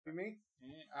including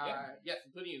me? Yes,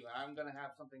 including you. I'm gonna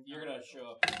have something. You're gonna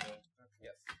show up.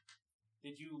 Yes.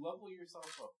 Did you level yourself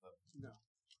up though? No.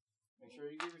 Make sure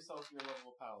you give yourself your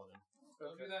level paladin.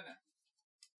 Don't do that now.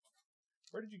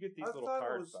 Where did you get these I little thought it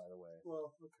cards, was- by the way?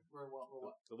 Well, okay. Where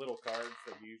what? The little cards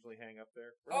that you usually hang up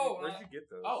there? Where'd you get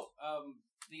those?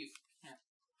 These.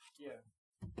 Yeah.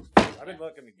 I've been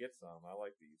looking to get some. I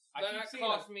like these. That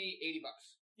cost me $80.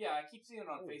 Yeah, I keep seeing it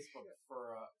on Holy Facebook shit.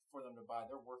 for them to buy.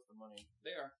 They're worth the money.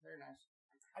 They are. They're nice.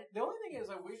 The only thing is,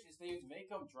 I wish is they would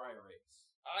make them dry erase.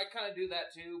 I kind of do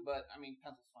that too, but I mean,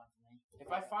 pencil's fine for me.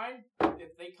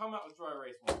 If they come out with dry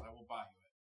erase ones, I will buy you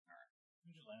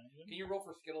it. Can you roll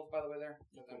for Skittles, by the way, there?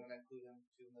 Because I'm going to include them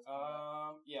too in this.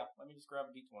 Yeah. Let me just grab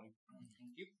a D20.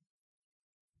 Thank you.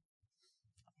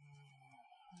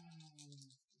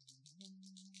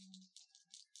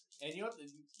 And you know what?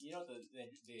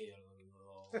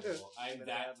 I'm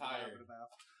that tired.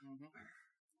 Mm-hmm.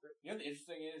 You know the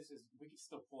interesting is we can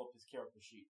still pull up his character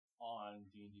sheet on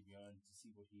D&D Beyond to see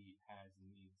what he has and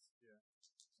needs. Yeah.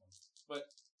 So, but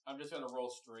I'm just gonna roll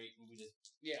straight and we just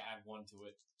add one to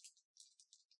it.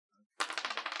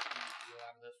 Go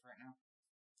out of this right now.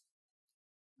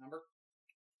 Number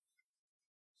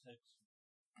 6.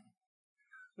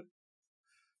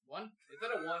 1? Is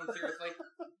that a 1? Seriously?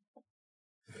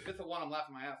 If it's a 1, I'm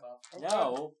laughing my ass off.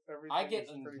 No, Everything I get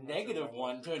is a pretty much negative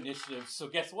irrelevant. 1 to initiative. So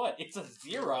guess what? It's a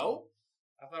 0.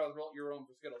 I thought you were rolling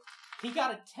for Skittles. He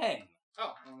got a 10.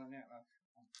 Oh, well then yeah.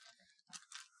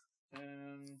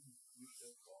 Okay. You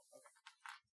should roll. Okay.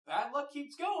 Bad luck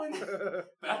keeps going.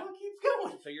 Bad luck keeps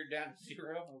going. So you're down to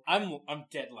 0. Okay. I'm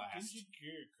dead last. Did you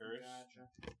cure curse? Gotcha.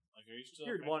 Like, are you still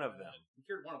Cured one of them. You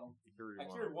cured one of them. I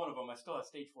cured one of them. I still have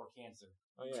stage 4 cancer.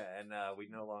 Oh yeah, and we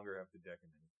no longer have to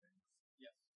decorate anything.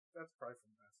 That's probably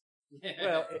from this.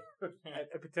 Well,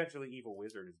 a potentially evil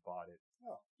wizard has bought it.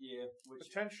 Yeah, which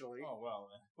Potentially. Oh, well,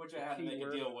 then. I had to make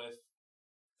a Keyword. deal with.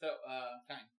 So,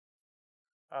 time.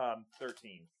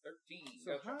 13. 13.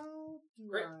 So Gotcha. how do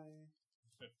Great. I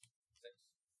 6.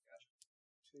 Gotcha.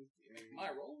 take Make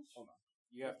my rolls. Hold on.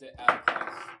 You have to add a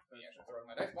class. Let me actually throw it in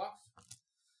my dice box.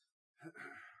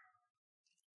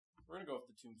 We're gonna go with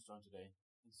the tombstone today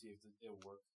and see if it'll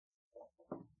work.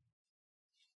 Okay.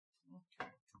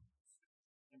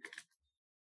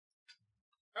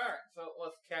 Alright, so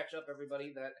let's catch up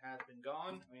everybody that has been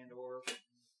gone and or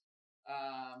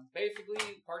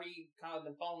basically party kind of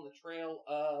been following the trail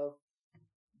of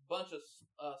a bunch of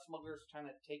smugglers trying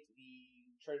to take the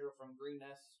treasure from Green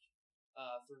Nest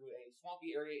through a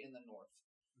swampy area in the north.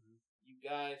 Mhm. You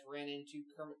guys ran into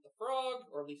Kermit the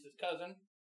Frog, or at least his cousin.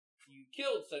 You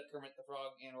killed said Kermit the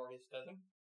Frog and or his cousin.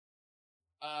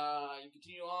 You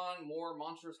continue on, more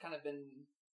monsters kind of been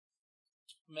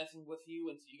messing with you,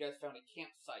 and so you guys found a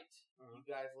campsite. You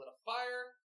guys lit a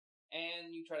fire,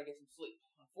 and you try to get some sleep.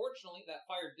 Unfortunately, that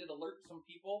fire did alert some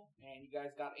people, and you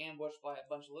guys got ambushed by a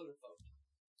bunch of lizard folk.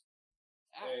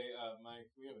 Hey,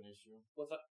 Mike, we have an issue.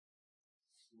 What's up?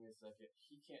 Give me a second.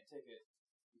 He can't take it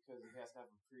because he has to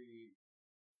have a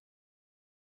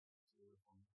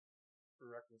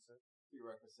prerequisite?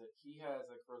 prerequisite. He has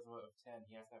a charisma of 10.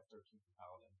 He has to have 13 for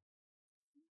paladin.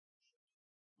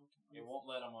 It won't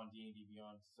let him on D&D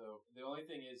Beyond. So the only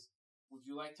thing is, would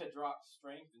you like to drop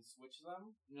strength and switch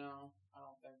them? No, I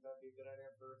don't think that'd be a good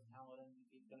idea for Paladin.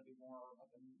 He's gonna be more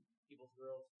up in people's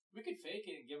grills. We could fake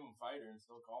it and give him fighter and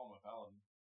still call him a paladin.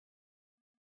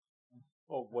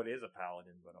 Well, what is a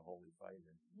paladin but a holy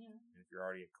fighter? Yeah. If you're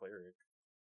already a cleric.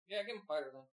 Yeah, give him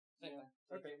fighter then. Same thing.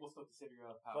 Okay, we'll still consider you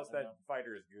a paladin. Plus, that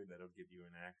fighter is good. That'll give you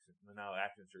an action. Now,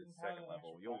 actions are at second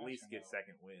level. You'll at least get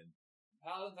second wind.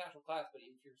 Paladin's actual class, but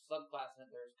if you're subclassing it,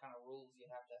 there's kind of rules you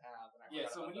have to have. And I Yeah,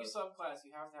 forgot so when about you those. subclass,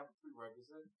 you have to have a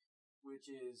prerequisite, which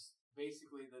is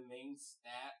basically the main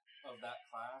stat of that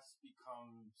class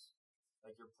becomes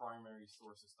like your primary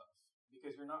source of stuff.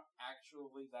 Because you're not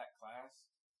actually that class,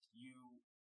 you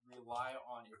rely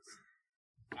on its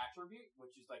attribute,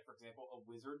 which is like, for example, a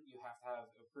wizard, you have to have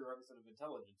a prerequisite of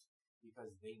intelligence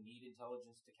because they need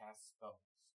intelligence to cast spells.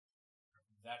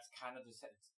 That's kind of the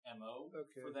set's MO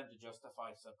Okay. for them to justify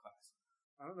subclass.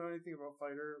 I don't know anything about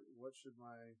fighter. What should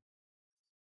my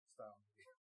style be?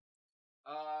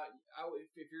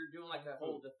 if you're doing like a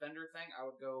whole defender thing, I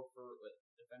would go for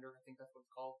defender. I think that's what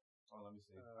it's called. Oh, let me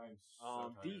see. I'm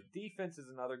so tired. Defense is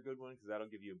another good one because that'll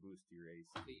give you a boost to your AC.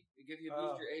 It gives you a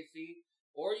boost to your AC,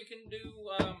 or you can do.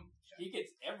 He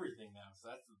gets everything now, so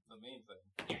that's the main thing.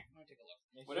 Yeah, let me take a look.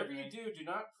 Whatever you do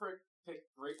not pick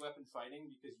great weapon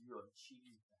fighting because you're a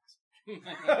cheating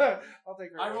bastard. I'll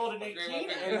take. I rolled an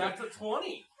 18 and that's a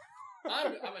 20.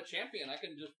 I'm a champion. I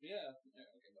can just okay.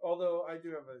 Although I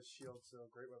do have a shield, so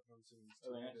great weapons and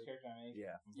So the next character I make,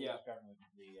 Yeah. Yeah. describing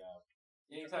the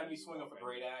time you swing up a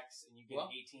great axe and you get Well,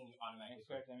 18, you automatically.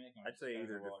 I'd say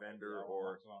either defender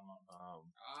or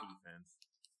defense,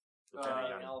 Uh,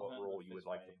 depending on what elephant role with you would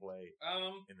fist like to fighting.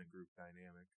 play in the group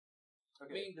dynamic. I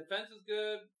mean, defense is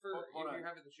good for Hold if on. you're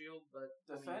having the shield, but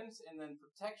I mean, Defense and then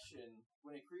protection.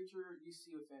 When a creature you see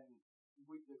within,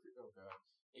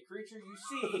 a creature you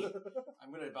see. I'm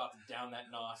about to down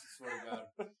that nos. I swear to God.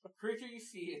 Creature you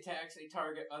see attacks a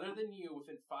target other than you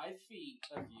within 5 feet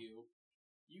of you.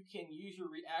 You can use your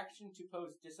reaction to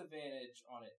pose disadvantage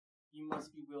on it. You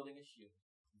must be wielding a shield.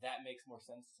 That makes more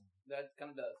sense to me. that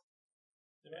kind of does.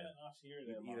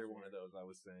 Either one of those, I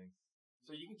was saying.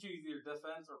 So you can choose either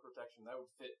defense or protection. That would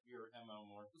fit your MO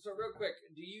more. So real quick,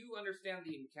 do you understand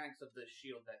the mechanics of the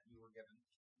shield that you were given?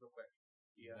 Real quick.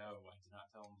 Yeah. No, I did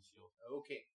not tell him the shield.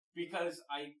 Okay. Because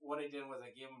what I did was I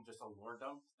gave him just a lore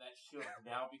dump. That shield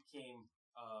now became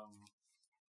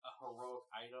a heroic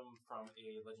item from a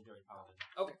legendary paladin.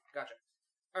 Okay, gotcha.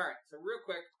 All right. So real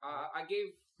quick, I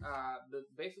gave the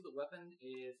base of the weapon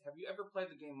is. Have you ever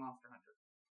played the game Monster Hunter?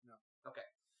 No. Okay.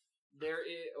 There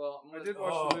is. Well, I did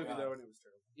watch the movie though, and it was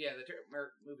terrible. Yeah, the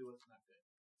movie was not good.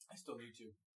 I still need to.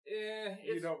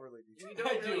 You don't really need to. You don't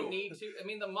I really do. need to. I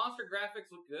mean, the monster graphics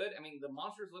look good. I mean, the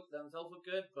monsters themselves look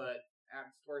good, but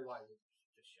story wise, it's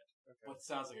just shit. Okay. But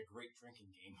sounds like a great drinking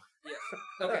game. Yes.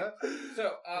 Okay.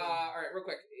 So, all right, real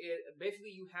quick.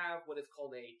 Basically, you have what is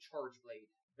called a charge blade.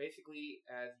 Basically,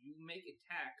 as you make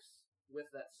attacks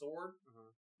with that sword,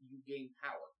 you gain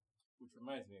power. Which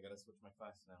reminds me, I gotta switch my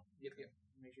class now. Yep.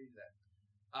 Make sure you do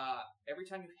that. Every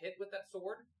time you hit with that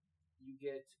sword, you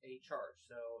get a charge,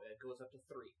 so it goes up to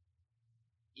 3.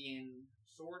 In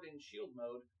sword and shield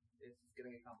mode, this is going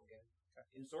to get complicated. Okay.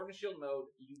 In sword and shield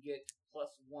mode, you get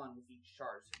 +1 with each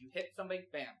charge. So you hit somebody,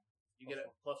 bam, you get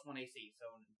a +1 AC. So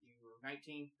you were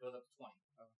 19, goes up to 20.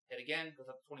 Hit again, goes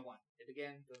up to 21. Hit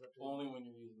again, goes up to Only when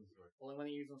you're using the sword. Only when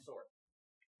you're using the sword.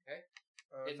 Okay.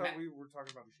 I thought we were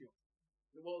talking about the shield.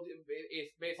 Well, it's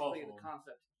basically the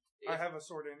concept. I have a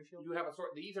sword and a shield. You have a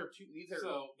sword. These are two. These are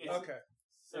So it's, okay.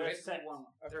 So they're it's basically one.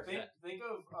 They're think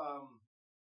of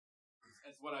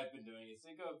as what I've been doing is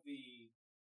think of the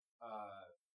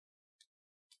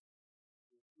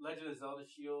Legend of Zelda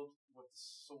shield with the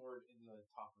sword in the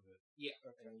top of it. Yeah.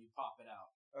 Okay. And you pop it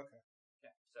out. Okay.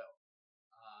 Yeah. So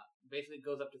basically, it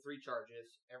goes up to 3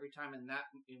 charges every time.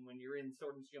 When you're in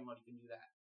sword and shield mode, you can do that.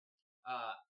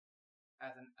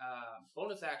 As an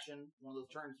bonus action, one of those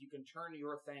turns, you can turn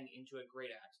your thing into a great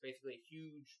axe, basically a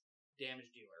huge damage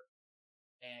dealer,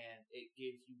 and it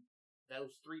gives you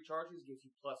those 3 charges gives you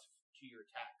plus to your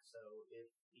attack. So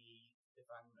if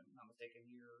I'm not mistaken,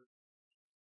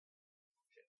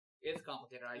 it's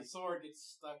complicated. The sword gets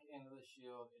stuck into the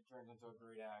shield. It turns into a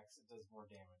great axe. It does more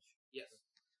damage. Yes.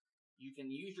 You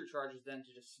can use your charges then to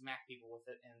just smack people with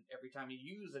it, and every time you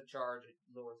use a charge, it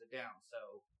lowers it down.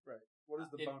 So right. What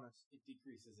is the bonus? It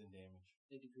decreases in damage.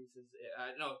 It decreases.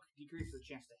 Decreases the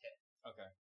chance to hit. Okay.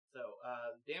 So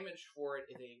damage for it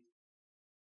is a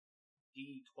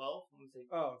D12. Let me say.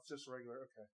 Oh, it's just regular.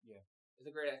 Okay. Yeah. It's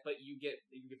a great axe, but you get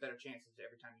better chances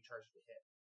every time you charge to hit.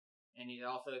 And you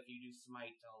also, if you do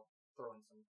smite, I'll throw in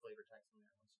some flavor text in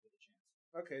there once you get a chance.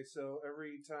 Okay, so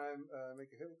every time I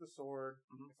make a hit with the sword,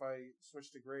 if I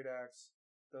switch to great axe,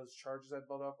 those charges I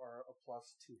build up are a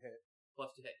plus to hit.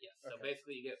 Plus to hit, yes. So Okay.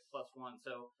 basically, you get +1.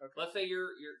 So Okay. let's say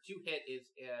your to hit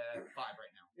is 5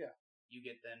 right now. Yeah. You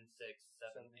get then 6,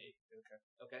 7, 8. Okay.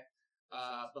 Okay.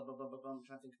 I'm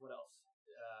trying to think what else.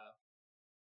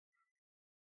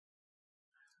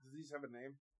 Does these have a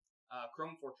name?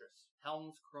 Chrome Fortress.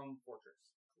 Helm's Chrome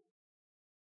Fortress.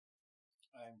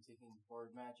 I'm taking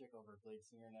board magic over Blade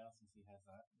Singer now since he has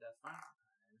that. That's fine.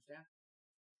 I understand.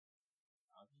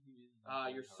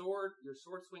 Your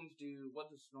sword swings do what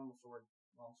does normal sword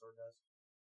long sword does?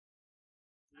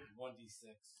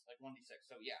 1d6. Like 1d6.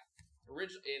 So yeah,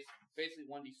 it's basically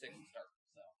 1d6 to start.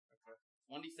 So Okay.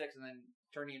 1d6 and then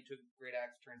turning it into a great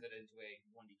axe turns it into a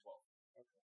 1d12.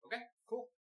 Okay. Cool.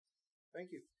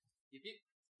 Thank you. Yep, yep.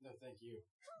 No, thank you.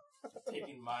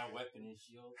 Taking my weapon and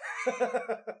shield.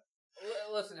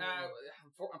 Listen,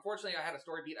 unfortunately, I had a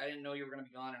story beat. I didn't know you were going to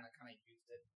be gone, and I kind of used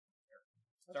it.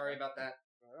 Sorry about that.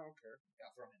 I don't care.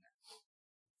 Got thrown in there.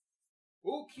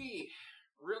 Okay,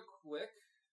 real quick.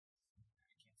 I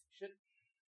can't see shit.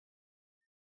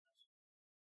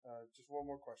 Just one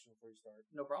more question before you start.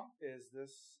 No problem. Is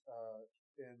this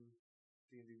in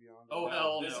D&D Beyond? Oh,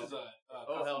 hell This no. is a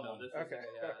Oh hell no! custom This one. Okay.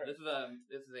 is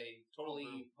this is a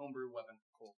totally homebrew weapon.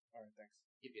 Cool. All right, thanks.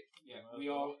 Yep, yep. Yeah, we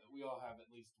all have at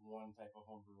least one type of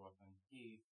homebrew weapon.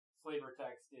 He flavor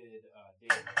texted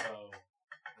David Bow,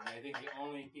 and I think the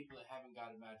only people that haven't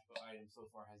got a magical item so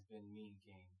far has been me and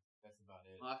Kane. That's about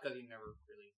it. Well, that's because you never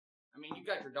really. I mean, you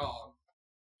got your dog.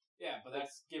 Yeah, but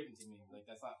that's given to me. Like,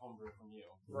 that's not homebrew from you.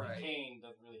 Right. Kane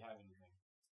doesn't really have anything.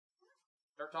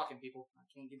 Start talking, people. I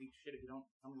can't give you shit if you don't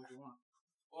tell me what you want.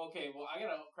 Okay, well, I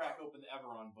gotta crack open the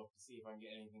Everon book to see if I can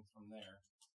get anything from there.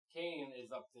 Kane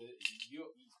is up to you.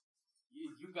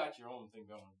 You got your own thing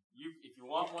going. If you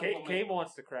want one, Kane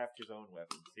wants to craft his own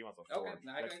weapons. He wants a forge. Okay,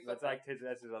 now I can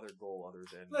That's his other goal, other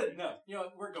than No, you know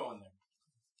what? We're going there.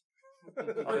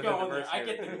 other We're than going the there. I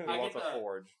get mercenary. the. He I wants get a the.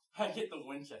 forge. I get the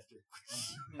Winchester.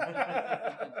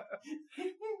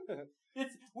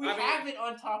 We I mean, have it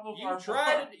on top of You our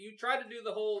tried bar. to do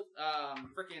the whole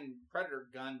freaking Predator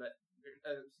gun, but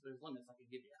there's limits I can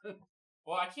give you.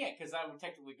 Well, I can't because I would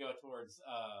technically go towards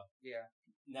Yeah.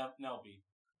 Nelby.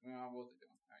 What's it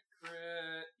doing? Alright,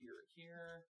 crit, you're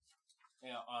here.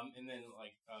 Yeah, and then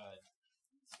like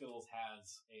Skittles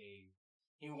has a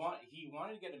he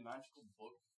wanted to get a magical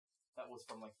book that was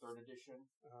from like 3rd edition.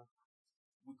 Uh-huh.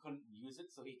 We couldn't use it,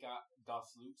 so he got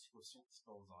Das Loot with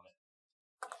spells on it.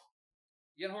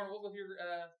 Yenhorn, what was your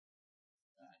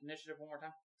initiative one more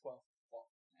time? 12.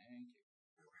 Thank you.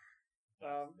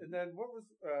 And then what was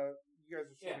you guys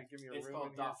were trying to give me a It's room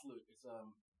called in here? Das Loot. It's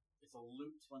a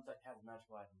loot one that has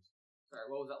magical items. Sorry,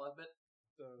 what was that last bit?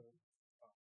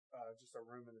 Just a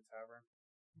room in the tavern.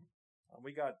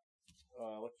 We got.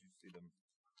 I'll let you see the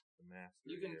master.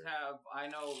 You can here. have. I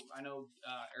know.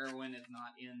 Erwin is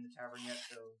not in the tavern yet,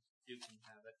 so Duke can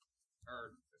have it.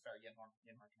 Or sorry, Yenhorn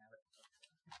can have it.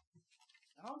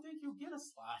 I don't think you get a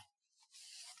slot.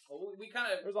 Well, we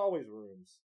kind of. There's always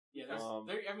rooms. Yeah,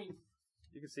 I mean,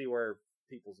 You can see where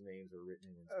people's names are written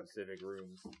in specific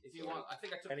rooms. If you want, I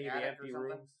think I took Any the of the attic empty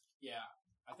or something. rooms. yeah.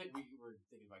 I think we were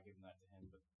thinking about giving that to him,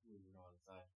 but we were going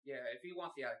inside. Yeah, if he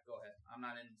wants the attic, go ahead. I'm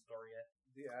not in the store yet.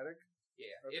 The attic?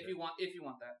 Yeah, Okay. if you want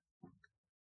that.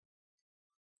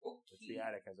 Which Okay. the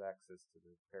attic has access to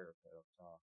the parapet up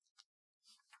top.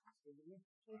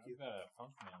 Thank I've got a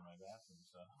function in my bathroom,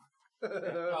 so.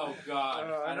 Oh God!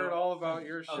 I heard all about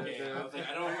your shit, Okay, dude. I was like,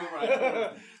 I don't remember. What I told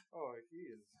him. Oh, he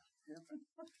is.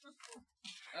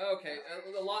 Okay,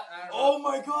 a lot. I don't know. Oh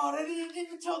my God! I didn't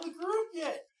even tell the group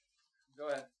yet. Go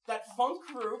ahead. That funk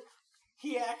group,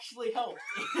 he actually helped.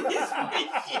 In his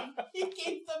mission. He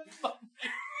gave them money,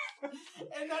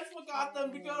 and that's what got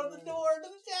them to go to the door to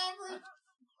the tavern.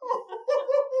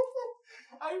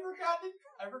 I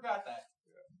forgot that.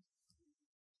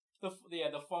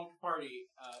 The funk party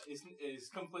is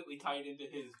completely tied into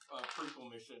his prequel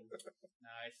mission.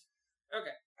 Nice.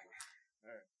 Okay.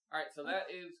 All right. So that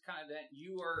is kind of that.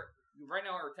 You right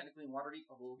now are technically in Waterdeep,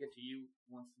 but we'll get to you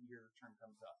once your turn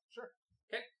comes up. Sure.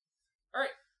 Okay. All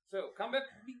right. So combat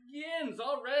begins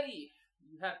already.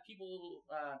 You have people,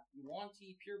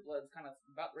 Wanty purebloods, kind of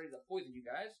about ready to poison you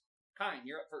guys. Kine,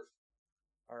 you're up first.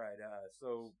 All right.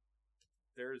 So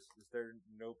is there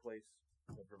no place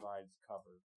that provides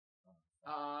cover?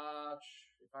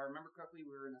 If I remember correctly,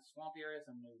 we were in a swampy area,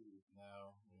 so no.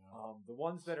 No. The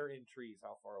ones that are in trees,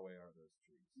 how far away are those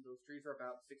trees? Those trees are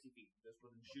about 60 feet, just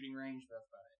within shooting range. That's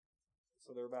about it.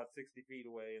 So they're about 60 feet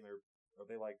away, and are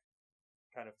they like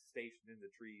kind of stationed in the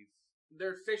trees?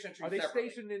 They're stationed trees Are they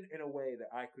separately. stationed in a way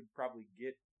that I could probably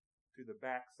get to the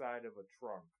backside of a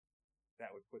trunk that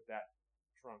would put that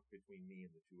trunk between me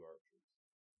and the two archers?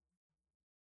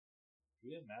 Do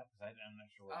we have a map? Because I'm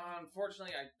not sure what.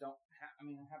 Unfortunately, I don't have. I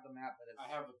mean, I have the map, but it's. I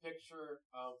have a picture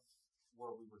of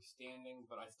where we were standing,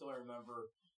 but I still remember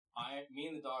me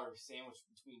and the dog are sandwiched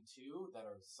between two that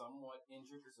are somewhat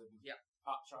injured because of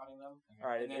pot shotting them. All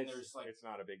right, And then there's like it's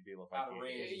not a big deal if I out of can't.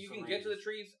 range. You can get to the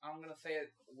trees. I'm gonna say at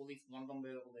least one of them will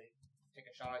be able to take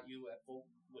a shot at you at full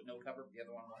with no cover. The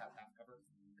other one will have half cover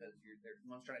because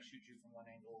one's trying to shoot you from one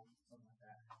angle, something like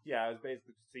that. Yeah, I was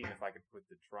basically seeing if I could put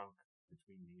the trunk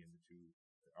between me and the two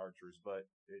archers, but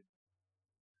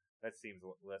that seems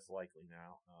less likely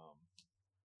now.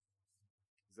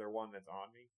 Is there one that's on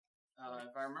me?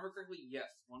 If I remember correctly, yes.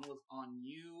 One was on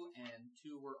you, and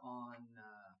two were on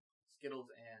Skittles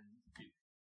and Duke.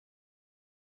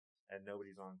 And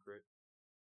nobody's on crit?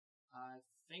 I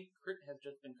think Crit has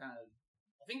just been kind of.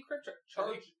 I think Crit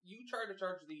charged. You tried to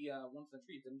charge the ones in the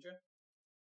trees, didn't you?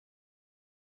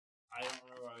 I don't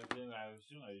remember what I was doing. I was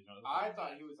assuming I was doing. I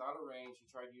thought he was out of range. He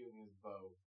tried using his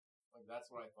bow. Like that's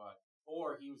what I thought.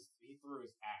 Or he threw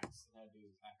his axe and had to do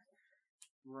his axe.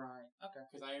 Right. Okay.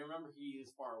 Because I remember he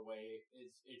is far away.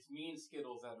 It's me and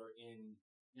Skittles that are in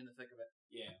the thick of it.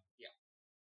 Yeah.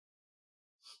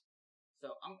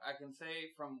 So I can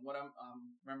say from what I'm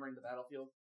remembering the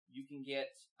battlefield, you can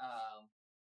get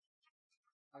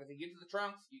if you get to the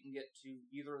trunks, you can get to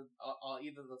either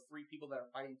the three people that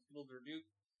are fighting Skittles or Duke.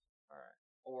 All right.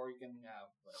 or you can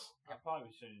I'll probably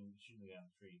be shooting the guy on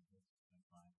the tree. That's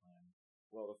my plan.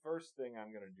 Well, the first thing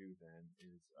I'm gonna do then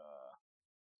is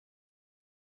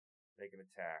make an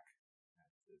attack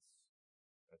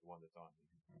at the one that's on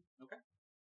me. Okay.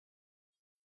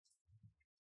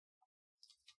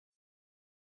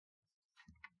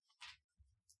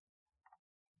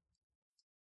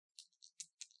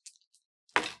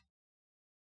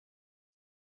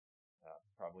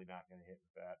 Probably not gonna hit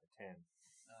with that. A 10.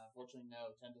 Fortunately, no.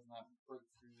 10 does not break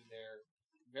through their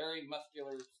very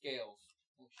muscular scales.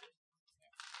 Oh shit!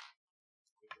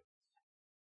 Yeah.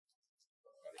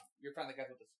 You're finding the guy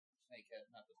with the snake head,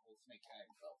 not the whole snake guy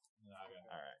himself. Naga.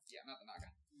 All right. Yeah, not the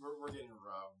Naga. We're getting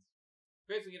robbed.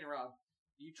 Basically getting robbed.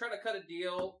 You try to cut a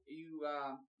deal. You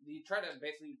try to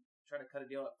cut a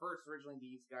deal. At first, originally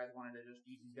these guys wanted to just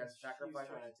use these guys as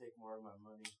sacrifices. He's trying to take more of my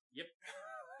money. Yep.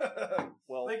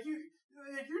 Well, Like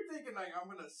you're thinking like I'm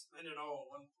gonna spend it all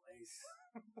in one place.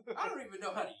 I don't even know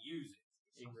how to use it.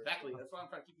 Exactly. That's why I'm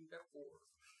trying to keep you guys poor.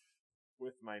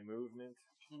 with my movement,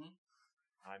 Mhm.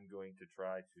 I'm going to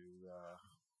try to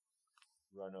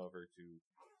run over to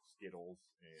Skittles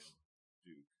and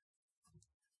Duke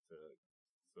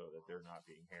so that they're not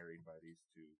being harried by these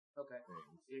two Okay.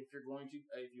 things. If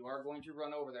you are going to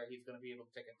run over there, he's going to be able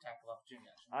to take an attack of opportunity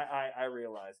action. I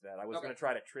realized that. I was Okay. going to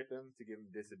try to trip him to give him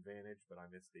disadvantage, but I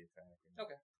missed the attack. And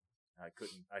Okay. I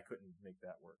couldn't make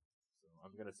that work. So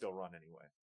I'm going to still run anyway.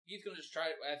 He's going to just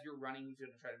try, as you're running, he's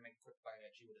going to try to make a quick bite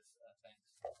at you with his fangs.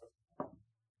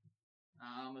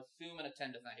 I'm assuming a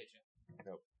 10 does not hit you.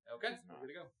 Nope. Okay, Does not. we're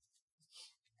good to go.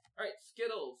 Alright,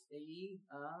 Skittles. He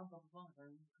has like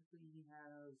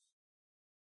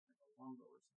a longbow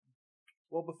or something.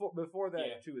 Well, before that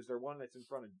Yeah. too, is there one that's in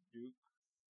front of Duke?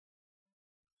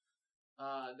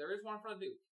 There is one in front of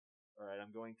Duke. All right,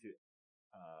 I'm going to.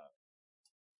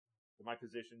 Am I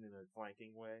positioned in a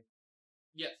flanking way?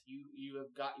 Yes,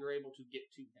 you're able to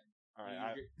get to him. All You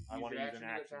right, use I want to your use an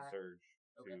action to action attack. surge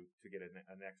Okay. to get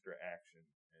an extra action,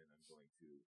 and I'm going to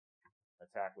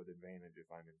attack with advantage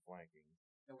if I'm in flanking.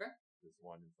 Okay. This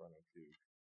one in front of Duke.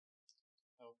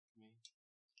 Help me.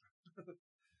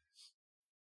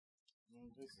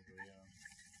 Basically,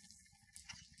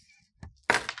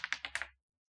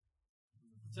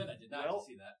 Said I did not Well-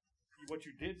 see that. What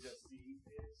you did just see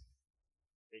is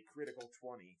a critical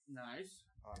 20 Nice.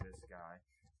 on this guy.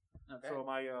 Okay. So am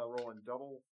I rolling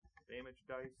double damage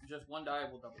dice? Just one die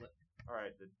will double it. All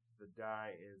right, the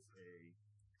die is a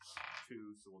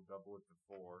 2, so we'll double it to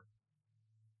 4.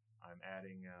 I'm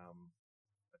adding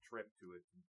a trip to it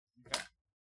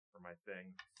for my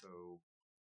thing, so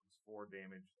it's 4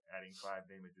 damage. Adding 5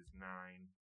 damage is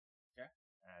 9. Okay.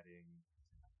 Adding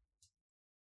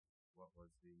what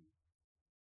was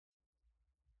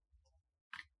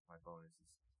my bonus is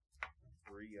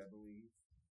 3, I believe.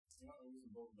 You know, I'm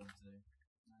using both of them today.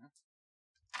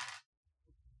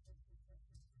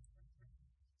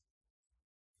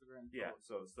 Yeah,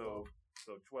 so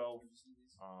 12.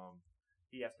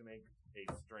 He has to make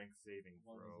a strength saving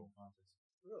throw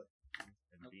Really?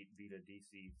 and beat a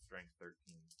DC strength 13.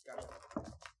 Gotcha.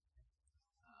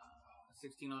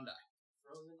 16 on die.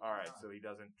 Frozen. All right, so he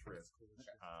doesn't trip. Okay.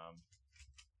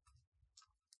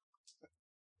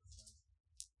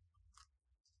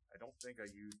 I don't think I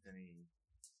used any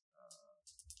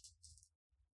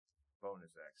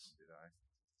bonus action, did I?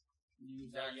 You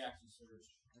use Yeah, action. you actually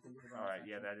surged. I think it's a All bonus right,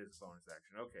 yeah, action. that is bonus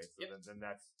action. Okay, so Yep. then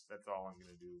that's all I'm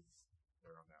gonna do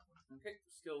there on that one. Okay,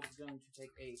 Skills is going to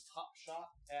take a top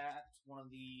shot at one of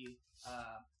the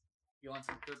Beyond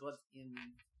some Third Bloods in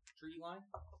the tree line.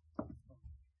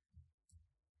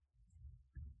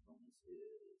 Bonus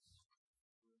is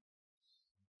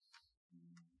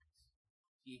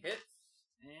he hits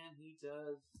and he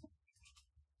does.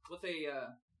 What's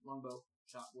a longbow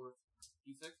shot worth?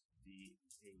 D6. D8.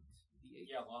 D8.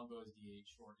 Yeah, longbow is D8,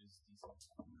 short is D6.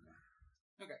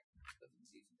 Okay, that's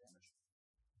decent damage.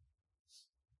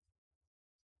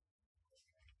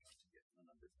 Get the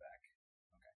numbers back.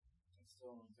 It still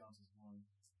only counts as one.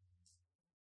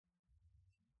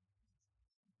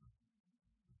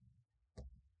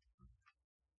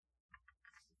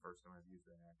 The first time I've used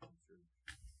that action, sure.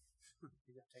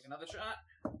 You got to take another shot.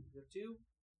 You have 2,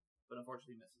 but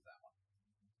unfortunately misses that one.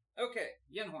 Okay,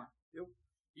 Yenhorn. Yep.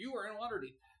 You are in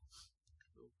Waterdeep.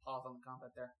 We'll pause on the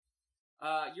combat there.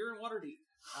 You're in Waterdeep.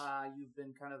 You've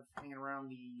been kind of hanging around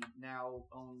the now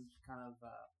owned kind of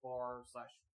bar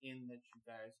 / inn that you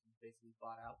guys basically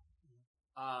bought out.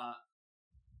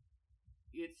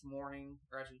 It's morning,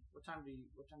 or actually, what time do we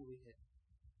hit?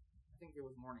 I think it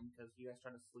was morning because you guys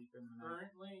tried to sleep in the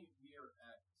night. Currently, we are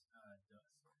at dusk.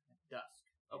 Dusk.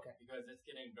 Okay. Because it's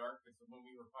getting dark. Because when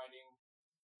we were fighting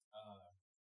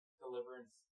Deliverance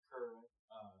current,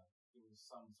 it was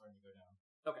sun starting to go down.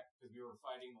 Okay. Because we were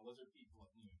fighting the lizard people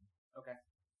at noon. Okay.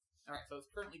 All right. So it's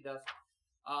currently dusk.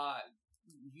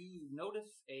 You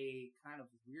notice a kind of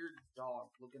weird dog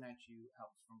looking at you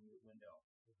out from your window.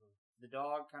 The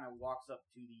dog kind of walks up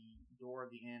to the door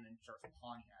of the inn and starts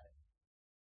pawing at it.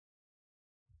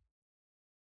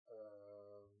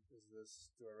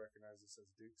 Do I recognize this as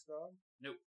Duke's dog?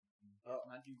 Nope. Oh.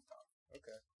 Not Duke's dog.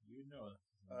 Okay. You know it's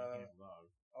dog.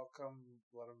 I'll come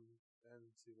let him in.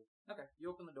 See the. Okay. You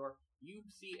open the door. You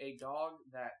see a dog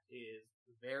that is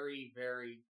very,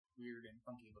 very weird and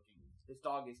funky looking. This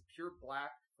dog is pure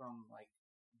black from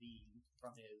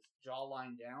his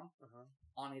jawline down. Uh-huh.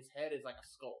 On his head is like a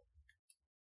skull.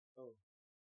 Oh.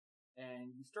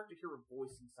 And you start to hear a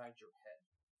voice inside your head.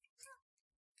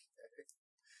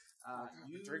 I'm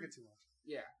drinking too much.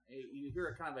 Yeah, you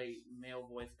hear a kind of a male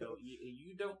voice go,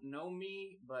 you don't know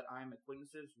me, but I'm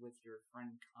acquaintances with your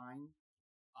friend Kine.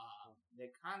 They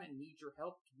kind of need your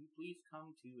help. Can you please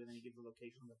come to, and then he gives a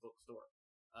location of the bookstore,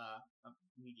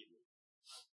 immediately.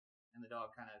 And the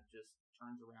dog kind of just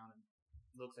turns around and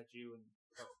looks at you and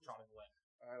starts trotting away.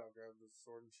 Alright, I'll grab the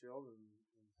sword and shield and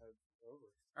head over.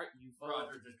 Alright, you follow.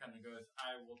 Roger just kind of goes,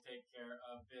 I will take care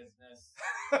of business.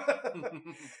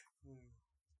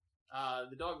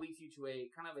 The dog leads you to a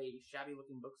kind of a shabby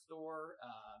looking bookstore,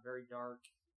 very dark,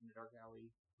 in a dark alley.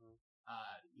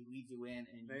 He leads you in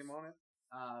and Name on it?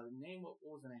 The name, what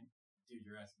was the name? Dude,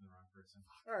 you're asking the wrong person.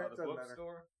 Alright, The doesn't matter.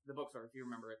 bookstore. The bookstore, if you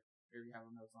remember it, or if you have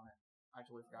notes on it. I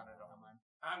totally forgot it on mine.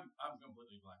 I'm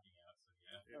completely blacking out, so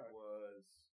yeah. It was.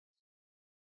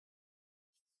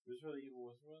 This is where the evil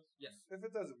wizard was? Yes. If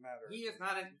it doesn't matter. He is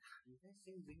not a... You guys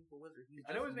say he's an evil wizard. He's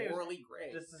I know just his name is- morally gray.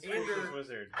 This is Andrew- Andrew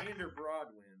Wizard. Ander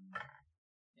Broadwind.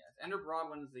 Yes, Ender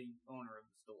Broadwin is the owner of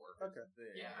the store. Okay.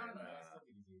 Yeah, I don't know. I still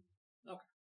think he's easy.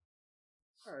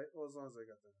 Alright, well, as long as I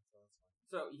got that info, that's fine.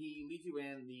 So he leads you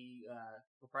in. The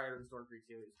proprietor of the store greets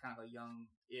you. He's kind of a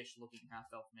young-ish looking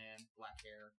half-elf man, black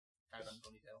hair, kind of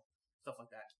ponytail, stuff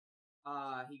like that.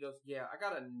 He goes, yeah, I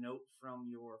got a note from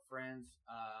your friends.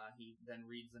 He then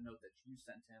reads the note that you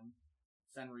sent him.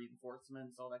 Send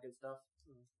reinforcements, all that good stuff.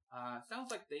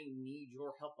 Sounds like they need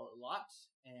your help a lot,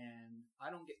 and I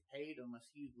don't get paid unless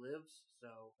he lives,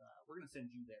 so we're going to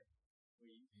send you there.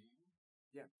 Wait,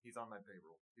 Yeah, he's on my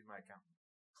payroll. He's my accountant.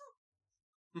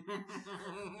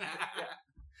 Yeah.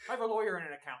 I have a lawyer and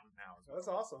an accountant now. As well. That's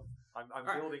awesome. I'm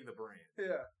right. building the brand.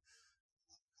 Yeah.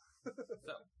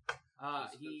 So,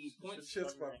 he points.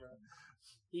 Shit's fun, man.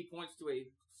 He points to a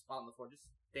spot on the floor. Just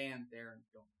stand there and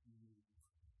don't move.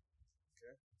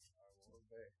 Okay. I will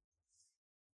obey.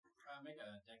 make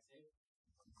a dex save.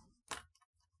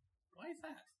 Why is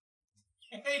that?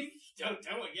 Hey, don't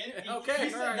again. Okay, He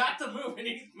said alright. not to move, and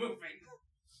he's moving.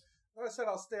 Well, I said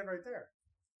I'll stand right there.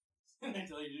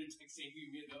 Until you do dex save,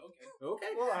 you go, okay.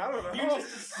 Okay. Well, I don't know. You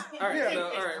just All right, Yeah.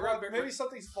 so, all right, real quick. Maybe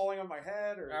something's falling on my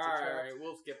head, or it's a All trap. right,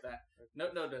 we'll skip that.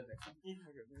 No, doesn't.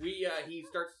 He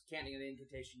starts chanting an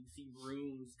incantation. You see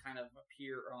runes kind of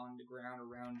appear on the ground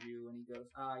around you, and he goes,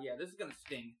 yeah, this is gonna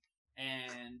sting.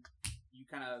 And you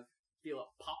kind of feel a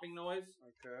popping noise,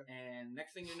 Okay. and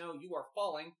next thing you know, you are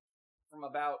falling from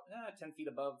about 10 feet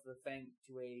above the thing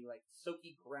to a, like,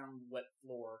 soaky ground wet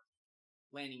floor,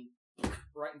 landing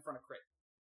right in front of Crit.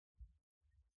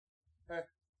 Okay.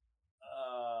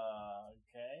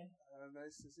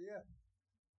 Nice to see you.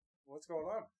 What's going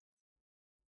on?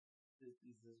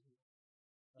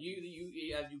 You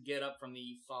as you get up from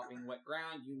the sopping wet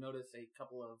ground, you notice a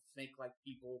couple of snake-like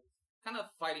people kind of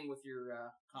fighting with your This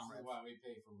is comrades. why we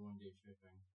pay for 1 day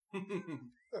shipping.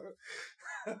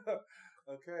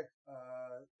 Okay.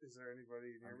 Is there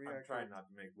anybody near me? I'm I trying can- not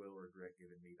to make Will regret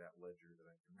giving me that ledger that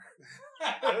I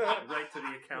can write to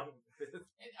the accountant.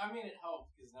 I mean, it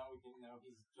helps because now we can know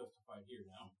he's justified here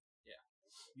now.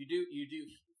 You do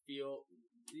feel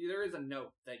there is a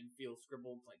note that you feel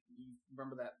scribbled. Like, you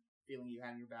remember that feeling you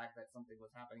had in your back that something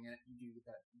was happening, and you do get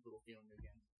that little feeling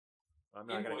again. I'm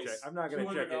not gonna Invoice, check. I'm not gonna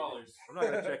check it. $200. I'm not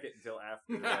gonna check it until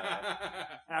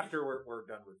after we're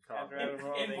done with After combat. having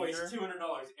rolled Invoice danger.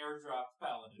 $200. Airdrop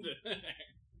paladin.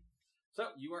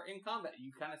 So you are in combat.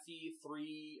 You kind of see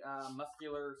three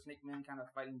muscular snake men kind of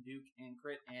fighting Duke and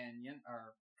Crit and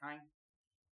Kine.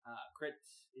 Crit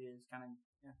is kind of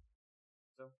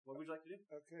So what would you like to do?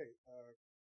 Okay.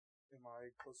 Am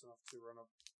I close enough to run up?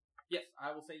 Yes,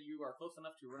 I will say you are close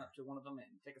enough to run up to one of them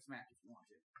and take a smack if you want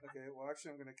to. Okay. Well,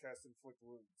 actually, I'm going to cast Inflict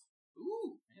Wounds.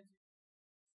 Ooh, fancy.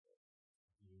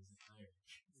 Use the player.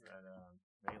 Is that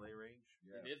melee range?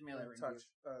 It is melee range. Touch.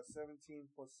 17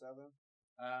 plus 7.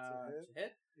 To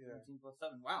hit? Yeah. 17 plus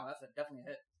 7. Wow, that's definitely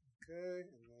a hit.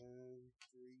 Okay. And then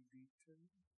 3d10.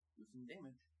 Do some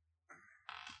damage.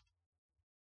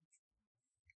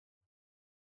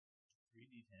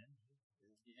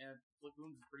 Yeah, Flick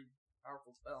Wounds is a pretty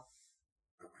powerful spell.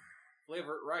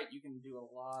 Flavor it right, you can do a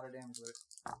lot of damage with it.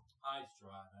 I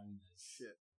tried. I mean,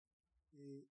 Shit.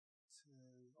 8, 10,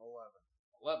 11.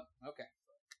 11. Okay.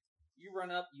 You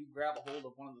run up, you grab a hold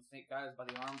of one of the snake guys by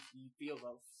the arms. He feels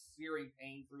a searing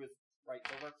pain through his right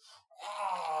shoulder.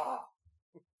 Ah!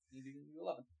 You do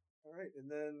 11. All right, and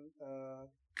then,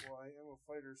 well, I am a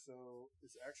fighter, so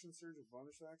is action surge a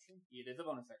bonus action? It is a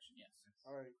bonus action, yes.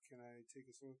 All right, can I take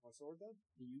a swing with my sword then?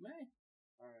 You may.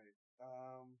 All right.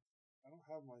 I don't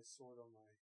have my sword on my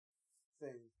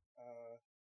thing.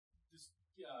 just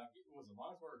what was it,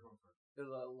 long sword or short sword? It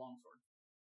was a long sword.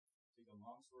 Take a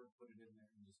long sword, put it in there,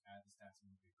 and just add the stats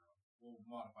in the big row. We'll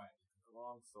modify it. The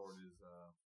long sword is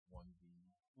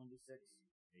 1d 1d6.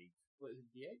 8. What is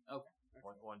it, d8? Okay.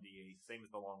 1d8, same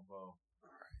as the long bow.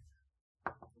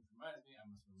 Which reminds me, I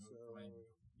must remove it from my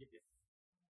inventory. Yep.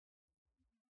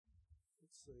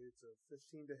 Let's say it's a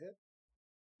 15 to hit.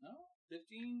 No?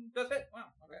 15 does hit.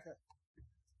 Wow. Okay.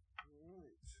 All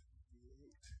right.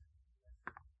 D8.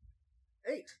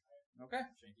 8. Okay.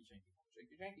 Shanky, shanky.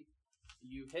 Shaky, shaky.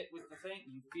 You hit with the thing,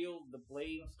 you feel the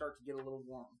blade start to get a little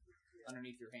warm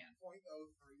underneath your hand. So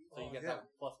you get that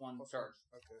 +1 charge.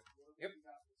 Okay. Yep.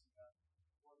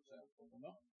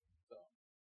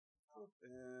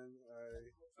 And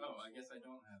I guess I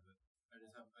don't have it. I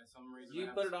just have, for some reason. You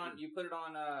put it on. You put it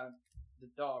on the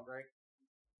dog, right?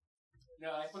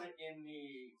 No, I put it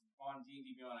on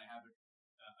D&D Beyond. I have it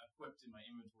equipped in my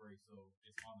inventory, so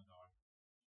it's on the dog.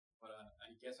 But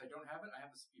I guess I don't have it. I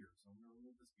have a spear, so I'm gonna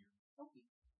remove the spear. Okay.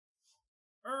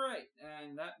 All right,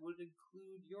 and that would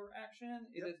include your action.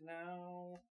 It is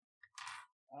now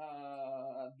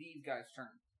these guys'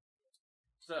 turn.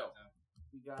 So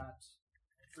we got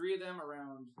 3 of them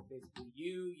around basically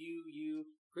you.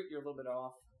 Crit, you're a little bit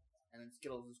off, and then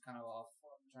Skittles is kind of off,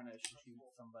 trying to shoot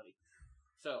somebody.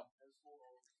 So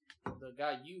the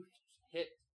guy you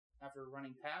hit after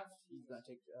running past, he's gonna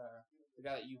take the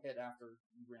guy that you hit after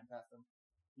you ran past him.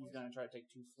 He's gonna try to take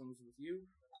 2 swings with you.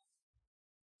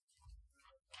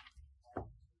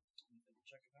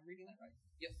 Check if I'm reading that right.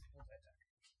 Yes, what's that attack?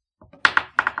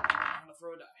 I'm gonna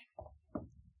throw a die.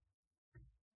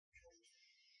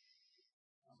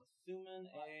 I'm assuming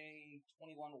a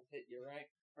 21 will hit you, right?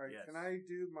 all right. Yes. Can I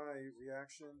do my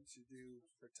reaction to do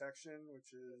protection, which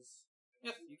is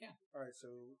Yes, you can. all right? So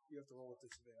you have to roll with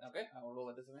disadvantage. Okay, I will roll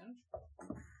at disadvantage.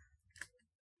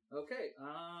 Okay,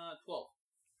 12.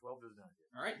 12 does not hit.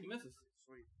 All right, he misses.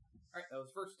 Sweet. All right, that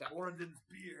was first attack. Orenden's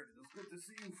beard. It was good to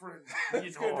see you, friend.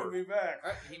 It's good to be back.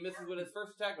 All right, he misses with his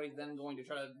first attack, but he's then going to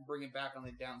try to bring it back on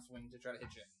the downswing to try to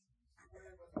hit you.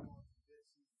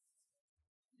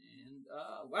 And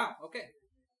wow, okay.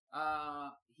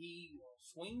 He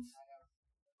swings.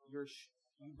 You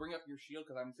bring up your shield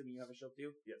because I'm assuming you have a shield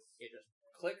too. Yes. It just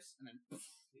clicks and then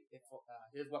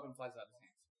his weapon flies out of his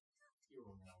hands.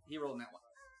 He rolled in that one.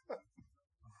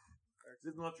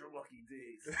 This is not your lucky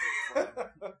days.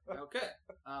 Okay.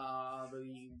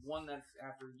 The one that's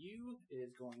after you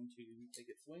is going to take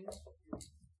its swings.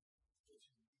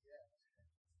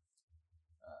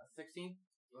 16.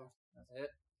 Yeah. That's a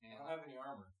hit. I And, don't have any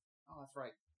armor. oh, that's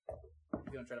right.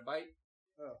 He's going to try to bite.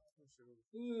 Oh,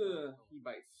 He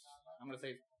bites. I'm going to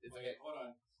say it's a Wait, hit. hold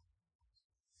on.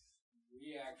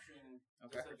 Reaction,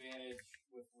 Okay. disadvantage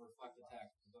with reflect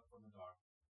attack from the dog.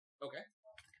 Okay.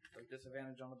 So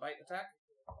disadvantage on the bite attack.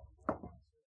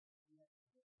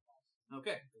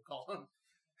 Okay. Good call.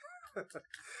 Good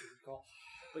call.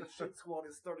 The shit squad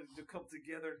is starting to come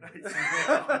together nice.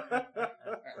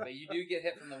 Alright, but you do get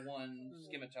hit from the one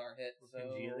scimitar hit. So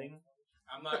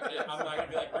I'm not gonna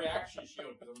be like reaction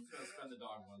shield because I'm just gonna spend the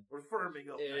dog one. We're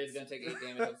firming up. it is going to take 8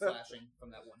 damage of slashing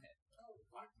from that one hit.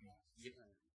 Fuck me. Yep.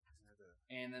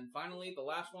 And then finally, the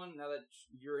last one. Now that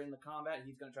you're in the combat,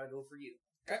 he's going to try to go for you.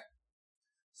 Okay.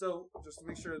 So just to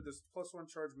make sure, this +1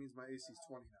 charge means my AC is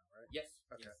 20 now, right? Yes.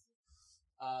 Okay.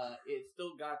 Yes. It's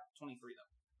still got 23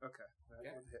 though. Okay. That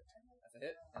Okay. would hit. That's a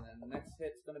hit. And then the next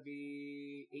hit's going to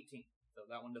be 18. So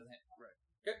that one doesn't hit. Right.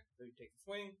 Okay. So you take the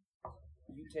swing.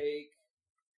 You take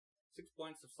 6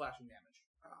 points of slashing damage.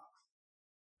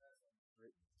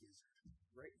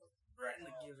 Right in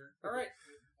the gizzard. All right.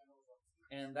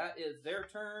 And that is their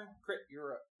turn. Crit,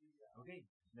 you're up. Okay.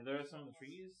 Now there are some of the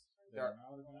trees. There are.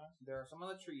 Now looking at. There are some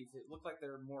of the trees. It look like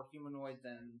they're more humanoid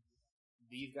than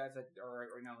these guys that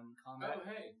are right now in combat. Oh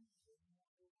hey,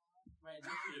 my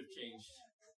initiative changed.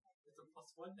 It's a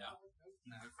 +1 now.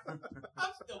 I'm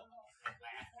still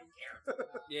last. Who cares?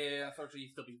 Yeah, unfortunately,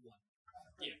 you still be 1.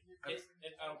 Yeah,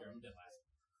 I don't care. I'm dead last.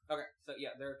 Okay, so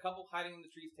yeah, there are a couple hiding in the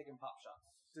trees taking pop shots.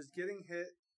 Does getting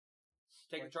hit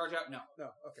Take the charge out? No.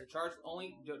 No. Okay. The charge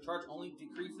only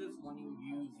decreases when you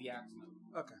use the axe mode.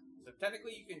 Okay. So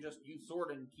technically, you can just use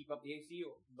sword and keep up the AC,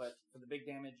 but for the big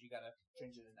damage, you gotta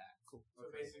change it to axe. Cool. So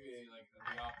basically, like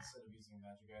the opposite of using a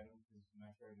magic item, because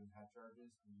magic item have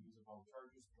charges, and you use up all the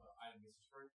charges, the item gets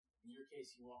destroyed. In your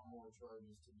case, you want more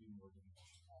charges to do more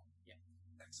damage. Yeah.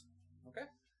 Excellent. Okay.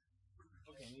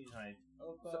 Okay, I need my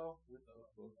Oppo with the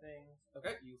Oppo things.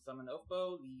 Okay. You summon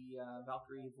Ophbo, the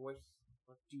Valkyrie voice.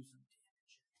 Let's do some damage.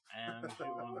 And I'm shoot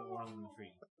one on the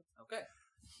tree. Okay.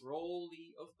 Roll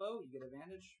the Ophbo. You get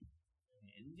advantage.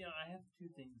 And, I have two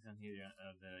things on here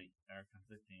that are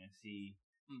conflicting. I see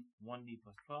 1d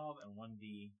plus 12 and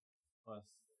 1d plus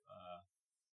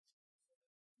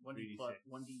 1d 3d6.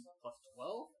 plus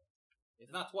 12.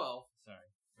 It's not 12. Sorry.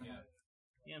 Yeah.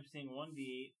 Yeah, I'm seeing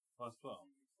 1d8 plus 12.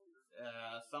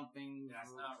 Something.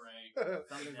 That's not right.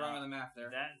 Something's wrong with the math there.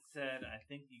 That said, I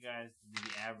think you guys do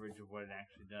the average of what it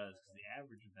actually does, because the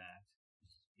average of that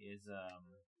is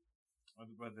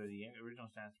whether the original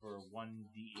stats were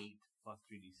 1d8 plus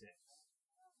 3d6.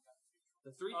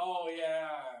 The 3. Oh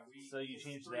yeah. So you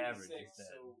changed the average 3d6, instead.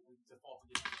 So we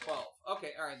defaulted it to 12.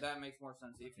 Okay, alright, that makes more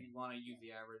sense. If you want to use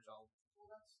the average, I'll...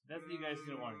 That's what you guys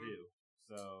didn't want to do.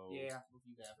 So Yeah, we'll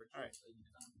use the average. Alright.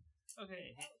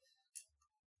 Okay. Okay, hit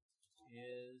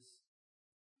is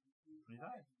 25.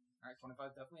 Alright,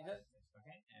 25 definitely hit.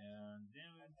 Okay, and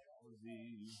damage was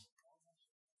the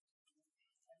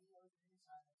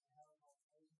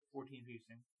 14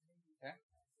 piercing. Okay.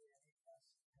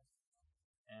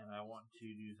 And I want to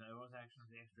do some bonus action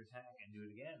with the extra attack and do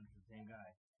it again for the same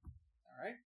guy.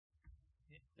 Alright.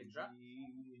 Take a shot.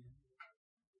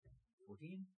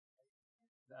 14?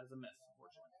 That is a miss,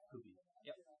 unfortunately. Poopy.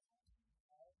 Yep.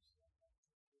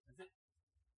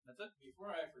 That's it?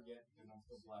 Before I forget, because I'm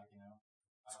still blacking out,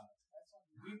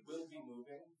 we will be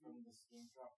moving from this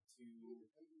game shop to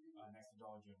next to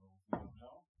Dollar General. If you don't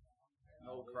know.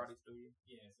 No karate studio.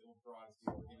 Yes, it will provide us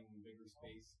with getting bigger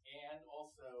space. And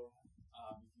also,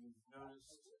 if you've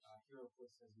noticed, Hero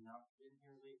Plus has not been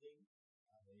here lately.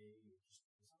 They just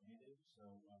disbanded, so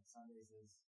Sundays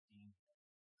is Dean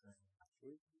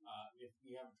currently. If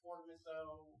we have a tournament,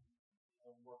 though,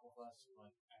 it'll work with us, but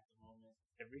at the moment,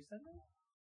 Every Sunday?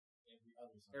 every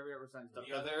other Sunday. Every other Sunday stuff.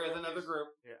 The other There is group another is- group.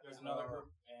 Yeah. There's another group,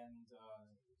 and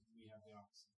we have the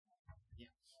opposite.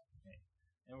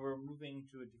 And we're moving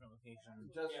to a different location.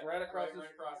 Just Yeah, right across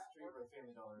right across the street where the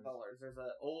Family Dollar is. dollars. There's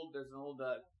an old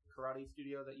karate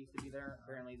studio that used to be there.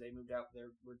 Apparently they moved out.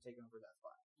 We're taking over that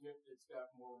spot. Yep, it's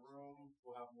got more room.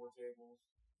 We'll have more tables.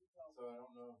 So I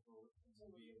don't know if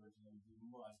we'll be able to do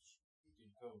much due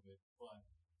to COVID, but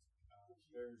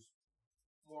there's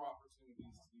more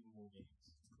opportunities to do more games.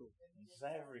 Cool. Because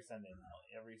I have every Sunday now.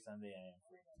 Every Sunday I am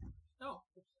free. No.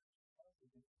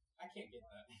 I can't get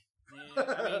that. Yeah, I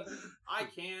mean, I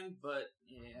can, but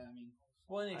yeah, I mean,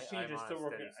 Well, in exchange, I'm I still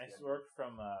on a work. steady I schedule. work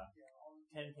from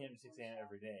 10 p.m. to 6 a.m.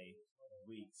 every day,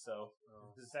 week. So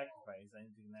it's a sacrifice. I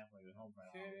need to take a nap when I get home.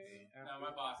 okay. Now,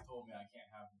 my boss told me I can't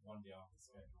have one day off the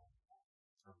schedule.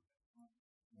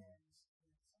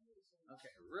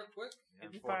 Okay, real quick.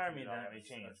 If you fire me, Unfortunately, then I it may have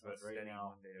change. a But right steady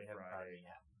now, Monday to they haven't fired Friday me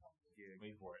yet. gig.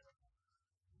 Wait for it.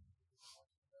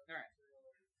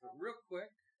 So real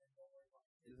quick,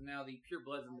 it is now the Pure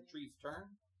Bloods in the Tree's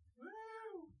turn.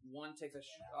 One takes a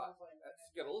shot at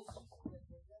Skittles.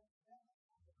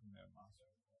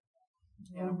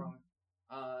 Yeah, no problem.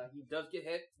 He does get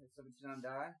hit. It's 17 on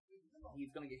die.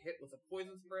 He's going to get hit with a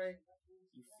poison spray.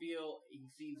 He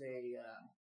sees a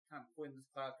kind of poisonous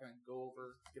cloud kind of go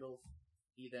over Skittles.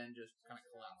 He then just kind of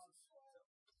collapses.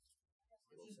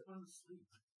 Just put him to sleep.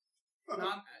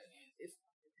 Not, it's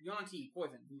Yonti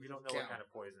poison. He's We don't just know down. what kind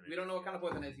of poison it We don't is know what yet. kind of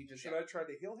poison it is. He just Should I try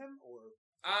to heal him or?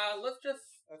 let's just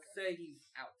Okay. say he's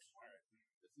out.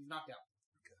 He's knocked out.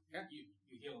 You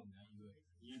heal him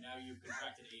now. You've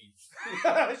contracted AIDS.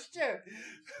 Shit.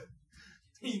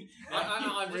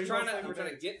 I'm just trying to. We're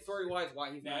trying to get story wise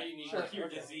why he's Now not. you need Sure, to cure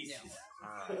okay. diseases.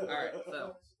 Yeah. All right.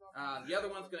 So the other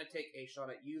one's gonna take a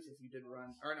shot at you since you did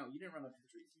run. Or no, you didn't run up to the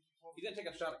trees. He's gonna take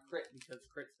a shot at Crit because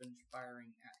Crit's been firing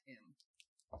at him.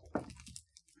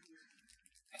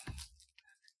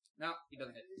 No, he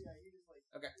doesn't hit.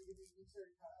 Okay.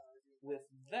 With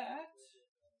that,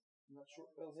 I'm not sure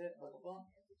if that was it. Blah blah blah.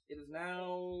 It is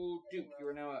now Duke. You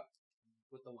are now up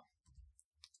with the one.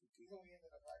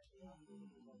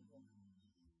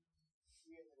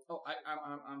 Oh,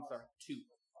 I'm sorry. 2.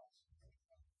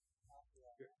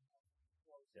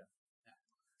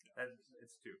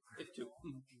 It's 2. It's 2.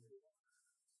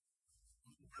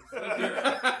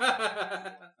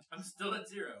 I'm still at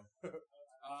 0. Crap,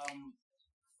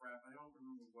 I don't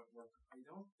remember what worked. I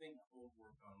don't think old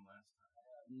worked on last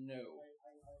time. No.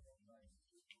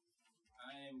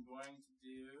 I am going to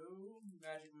do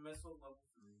Magic Missile level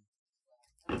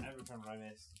 3. I remember I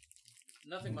missed.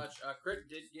 Nothing much. Crit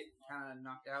did get kind of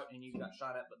knocked out, and you got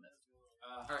shot at but missed.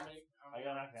 How Alright. many? I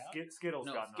got knocked out? Skittles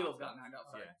No, got Skittles knocked got knocked out.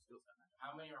 Sorry. Yeah. Skittles got knocked out.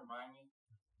 How many are by me?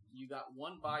 You got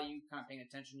one by you, kind of paying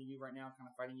attention to you right now, kind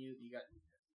of fighting you. You got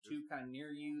two kind of near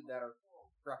you that are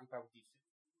preoccupied with these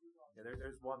two. Yeah,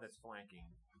 there's one that's flanking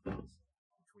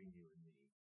between you and me.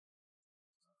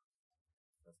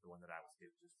 That's the one that I was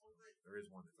hit. There is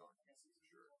one that's on you, for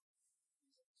sure.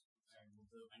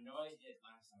 I know I hit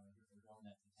last time. I hit the one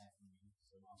that's attacking me.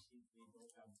 So I'll keep the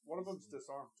both have. One of them's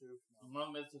disarmed too. One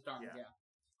of them is disarmed, Yeah. yeah.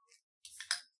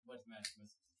 What's magic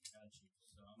missile? Gotta choose.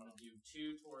 So I'm gonna do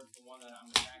 2 towards the one that I'm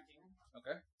attacking.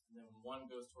 Okay. And then 1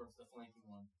 goes towards the flanking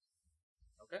one.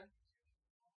 Okay.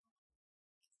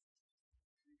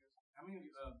 How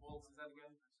many bolts is that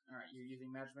again? Alright, you're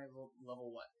using magic level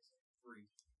what? 3.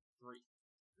 3.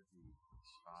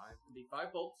 5. It'd be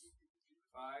 5 bolts.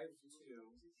 5, 2.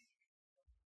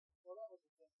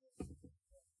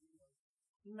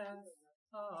 Math.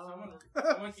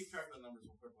 Someone keep track of the numbers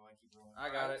real quick while I keep rolling. I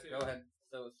got 5, it. 2, Go ahead.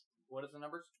 So, what is the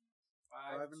numbers?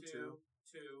 5 and 2,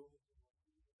 2.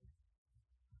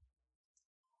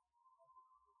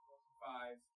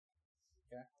 5.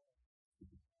 Okay.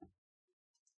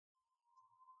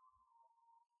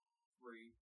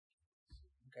 3.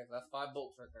 Okay, so that's 5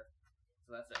 bolts right there.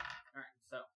 So that's it. Alright,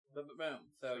 so, boom.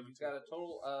 So, you've got a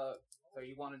total of, so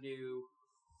you want to do,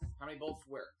 how many bolts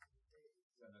where?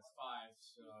 So that's 5.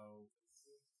 So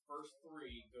first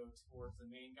 3 go towards the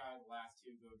main guy. The last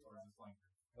 2 go towards the flanker.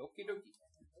 Okie dokie.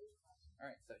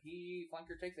 Alright, so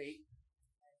flanker takes 8.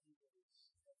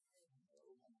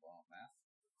 Math.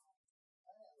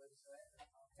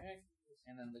 Okay,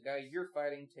 and then the guy you're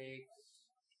fighting takes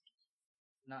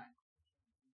 9.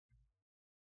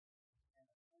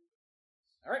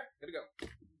 Alright, good to go.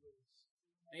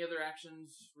 Any other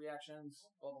actions, reactions,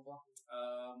 blah blah blah?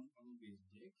 I'm gonna be a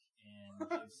dick and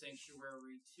give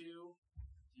Sanctuary 2.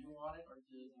 Do you want it or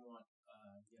do you want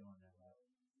get on that route?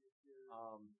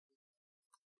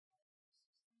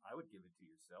 I would give it to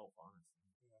yourself, honestly.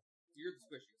 You're the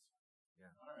squishiest.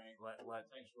 Alright. Let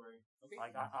Sanctuary. Okay.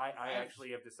 like I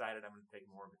actually have decided I'm going to take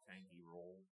more of a tanky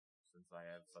role since I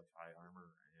have such high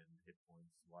armor and hit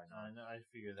points. Why not? No, I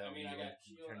figured that. I mean, I would got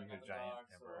shield, turn I into got a the giant dog,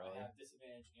 so I temporarily. have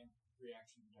disadvantage and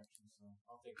reaction protection, so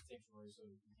I'll take Sanctuary so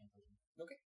you can't touch me.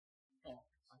 Oh,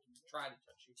 I can try to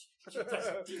touch you.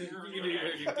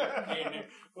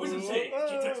 What's it say?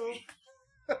 Can't touch me.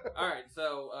 Alright,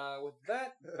 so with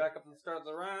that, back up to the start of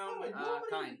the round.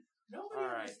 Kind. Nobody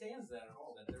Alright. understands that at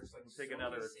all. That there's like Take so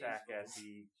another many attack safe at rules.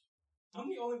 the I'm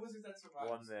the only wizard that survives.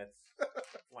 one that's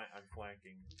I'm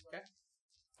flanking. Okay.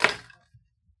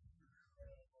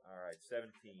 Alright,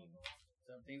 17.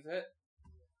 17's hit.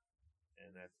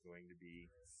 And that's going to be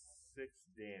 6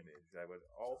 damage. I would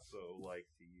also like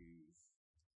to use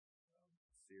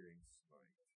Searing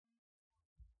Smite.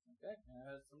 Okay,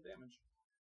 has some damage.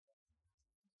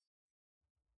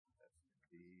 That's going to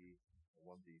be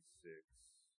 1d6.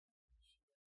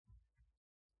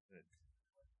 And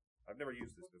I've never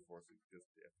used this before, so you just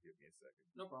have to give me a second.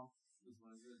 No problem. This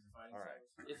one is the fighting Alright.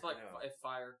 styles. It's like No. it's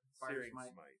fire. Fire Searing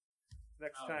smite. Smite.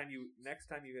 Next Oh. time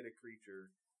you hit a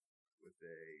creature with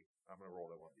I'm gonna roll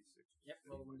that 1d6. Yep,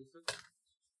 roll 1d6.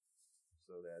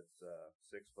 So that's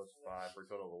 6 plus 5 for a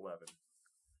total of 11.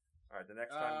 Alright, the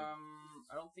next time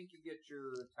I don't think you get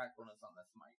your attack bonus on that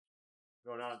smite.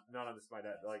 no, not on the smite.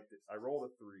 I rolled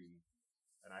a 3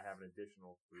 and I have an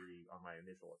additional 3 on my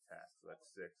initial attack. So that's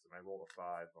 6 and I rolled a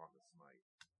 5 on the smite.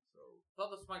 So I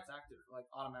thought the smite's active, like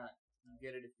automatic. You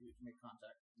get it if you make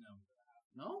contact. No.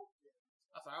 No?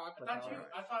 That's how I I put thought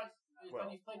it. I thought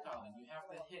Well- you played Paladin. You have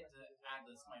to hit to add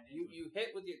the smite. You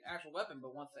hit with the actual weapon,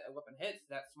 but once the weapon hits,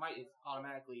 that smite is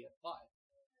automatically applied.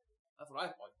 That's what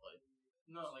I always played.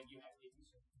 No, like you have to hit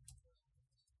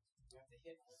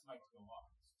the smite to go off.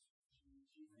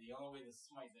 The only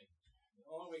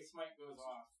way smite goes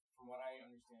off, from what I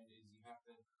understand, is you have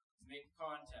to make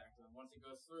contact, and once it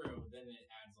goes through, then it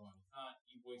adds on. If not,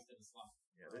 you've wasted a slot.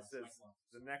 yeah, Or a this says smite slot.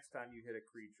 the next time you hit a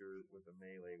creature with a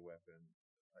melee weapon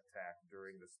attack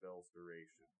during the spell's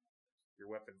duration, your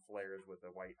weapon flares with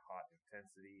a white hot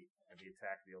intensity, and the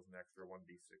attack deals an extra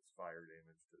 1d6 fire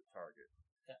damage to the target,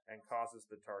 and causes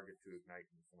the target to ignite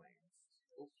in flames.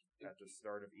 At the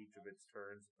start of each of its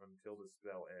turns until the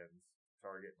spell ends, the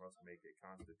target must make a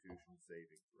Constitution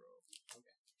saving throw.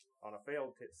 Okay. On a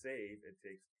failed save, it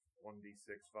takes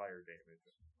 1d6 fire damage.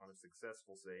 On a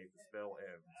successful save, the spell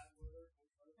ends.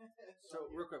 So,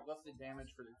 real quick, what's the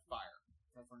damage for the fire?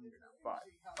 That's what I need to know. 5.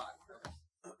 5. Okay.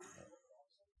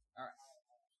 Alright.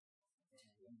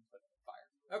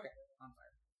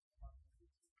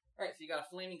 got a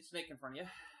flaming snake in front of you.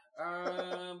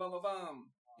 Bum bum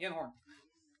bum. Yenhorn.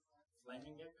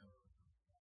 Flaming gecko.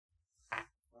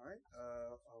 Alright,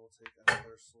 I will take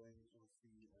another swing with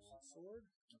the sword.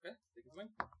 Okay, take a swing.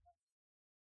 9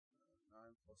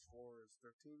 plus 4 is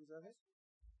 13, is that hit?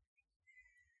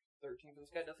 13 for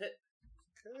this guy does hit.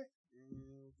 Okay, and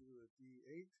we'll do a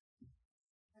D8.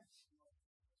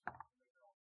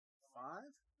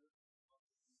 5.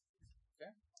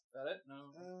 Okay, is that it?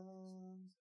 No.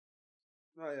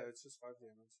 No, yeah, it's just 5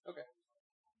 damage.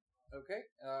 Okay,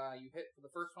 you hit for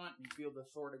the first one, and you feel the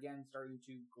sword again starting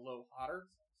to glow hotter.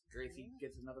 Gracie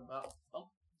gets another bump.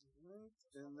 Right,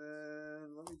 and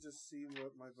then let me just see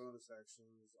what my bonus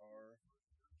actions are.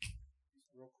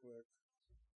 Real quick.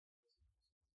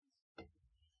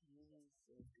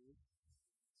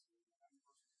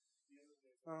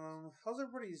 How's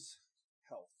everybody's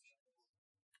health?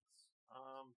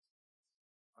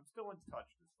 I'm still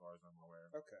untouched as far as I'm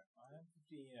aware. Okay. I have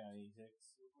 15 out of 86.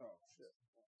 Oh, shit.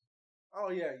 Oh,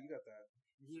 yeah, you got that.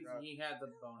 He had the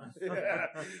bonus.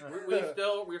 Yeah. We're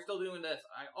still doing this.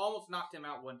 I almost knocked him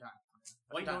out one time.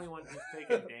 I think the only one who's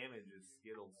taken damage is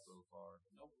Skittles so far.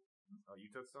 Nope. Oh,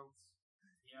 you took some?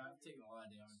 Yeah, I've taken a lot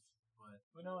of damage, but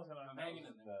Who knows? I'm hanging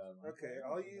in there. Okay,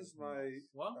 I'll use my.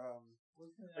 What?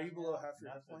 Are you below half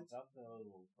your hit points? Not the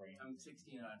little frame. I'm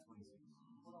 16 out of 26.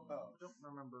 Oh, I don't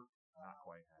remember. Not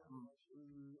quite half.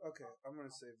 okay, I'm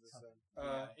gonna save this then.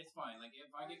 Yeah, it's fine. Like,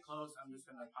 if I get close, I'm just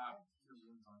gonna pop your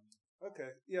wounds on you.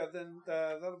 Okay, yeah, then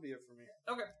that'll be it for me.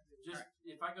 Okay. Just,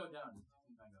 if I go down, just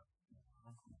keep back up.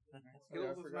 Skills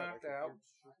I was forgot I knocked could out.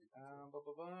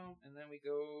 use- And then we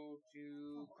go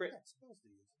to crit. I got spells to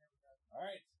use.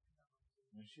 Alright.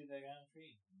 I'm gonna shoot that guy on the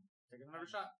tree. Take another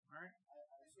shot. All right. I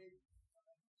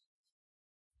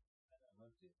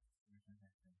loved it.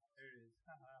 There it is.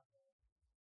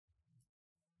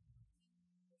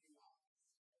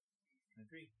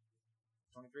 23.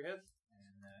 23 hits.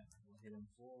 And we'll hit him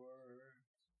for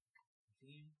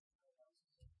 15.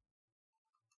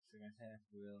 Second attack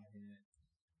will hit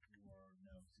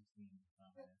for, 16.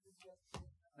 Not bad.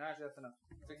 No, actually, that's enough.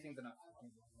 16's enough.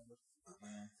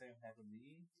 And second attack will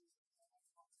be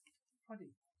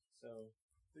 20. So,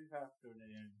 35 to the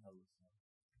end of the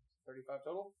 35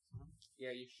 total?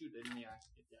 Yeah, you shoot it in the eye.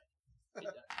 It died.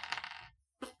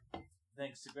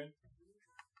 Thanks, Sigrid.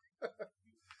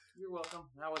 You're welcome.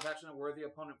 That was actually a worthy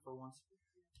opponent for once.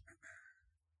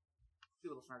 She's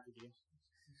a little snarky to you.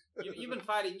 You've been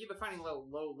fighting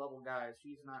low level guys.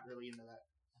 She's not really into that.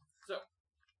 So,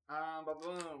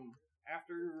 boom.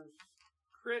 After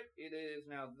crit, it is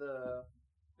now the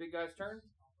big guy's turn.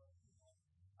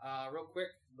 Real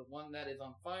quick, the one that is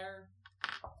on fire.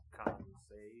 Con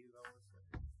save, I would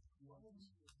say.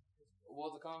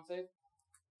 What was the con save?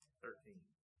 13.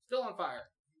 Still on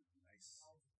fire. Nice.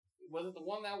 Was it the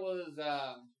one that was it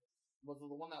the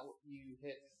one that you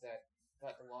hit that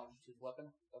got to launch his weapon?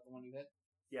 Is that the one you hit?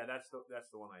 Yeah, that's the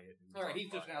one I hit. All right, he's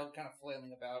just now kind of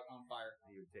flailing about on fire.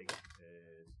 He would take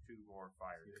 2 more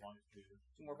fire damage.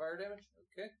 2 more fire damage.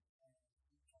 Okay.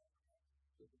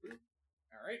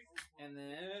 All right, and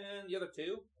then the other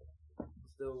 2,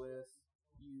 still with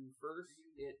you first.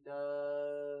 It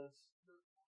does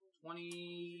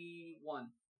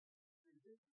 21.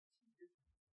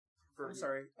 I'm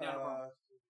sorry. Yeah, no problem.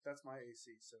 That's my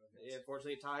AC, so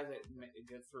Unfortunately, it ties. It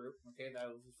gets through. Okay, that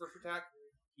was his first attack.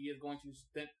 He is going to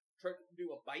then try to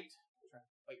do a bite. Try to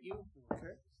bite you.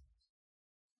 Okay.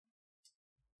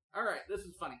 All right, this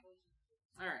is funny.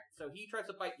 All right, so he tries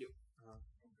to bite you.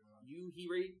 You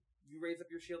raise up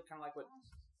your shield, kind of like what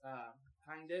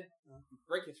Pine did. You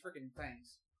break his freaking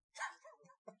fangs.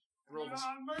 Roll this.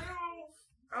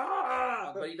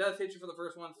 But he does hit you for the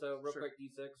first one, so real quick,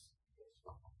 D6.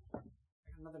 I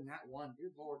got another nat 1.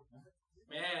 Dear Lord.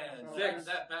 Man, 6.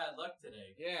 that bad luck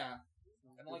today. Yeah.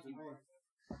 I don't like you.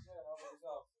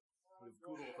 With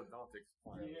good old Pedontic's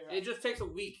plan. It just takes a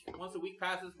week. Once a week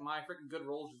passes, my freaking good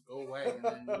rolls just go away, and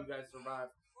then you guys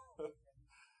survive.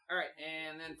 All right,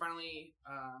 and then finally,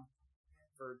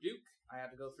 for Duke, I have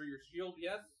to go through your shield.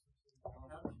 Yes,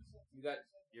 you got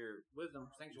your wisdom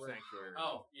sanctuary.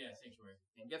 Oh, yeah, sanctuary.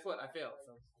 And guess what? I failed.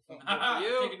 So I can't go for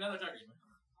you. Take another target.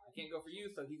 I can't go for you,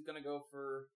 so he's gonna go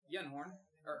for Yenhorn.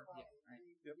 Or yeah, right.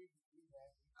 Yep.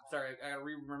 Sorry, I gotta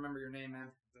remember your name, man.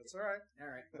 That's all right. All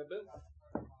right. Boop.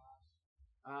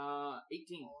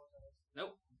 18.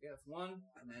 Nope. Yeah, that's 1.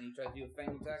 And then he tries to do a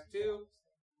fang attack 2,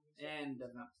 and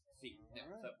does not succeed. Yeah,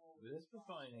 so. Was this supposed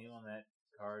to name on that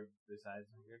card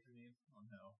besides my character name? Oh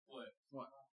no.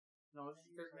 What? No, it's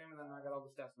your character name, and then I got all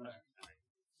the stats in the back.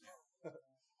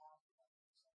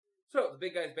 So, the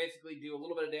big guys basically do a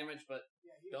little bit of damage, but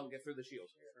don't get through the shield.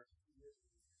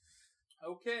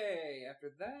 Okay,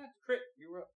 after that, crit, you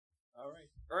were up. Alright.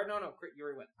 Or no, crit, you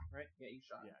already went, right? Yeah, you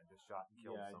shot. Yeah, I just shot and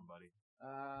killed Yeah, somebody.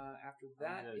 After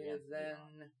that I'm is good, then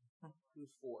who's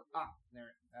 4?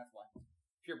 There. That's why.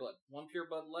 Pure blood. 1 pure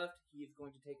blood left. He's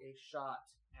going to take a shot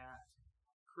at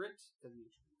crit because he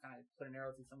kind of put an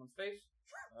arrow through someone's face.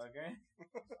 Okay.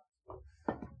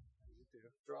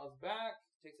 Draws back.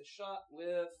 Takes a shot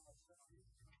with.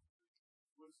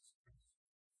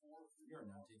 You're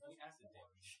now taking acid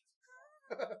damage.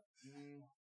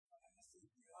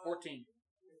 14.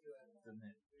 Doesn't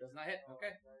hit. Does not hit.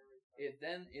 Okay. It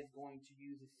then is going to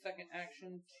use his second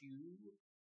action to.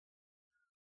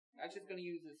 Actually, it's going to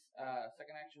use his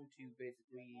second action to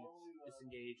basically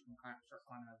disengage and start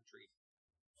climbing out of the tree.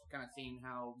 Just kind of seeing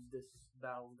how this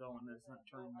battle's going. It's not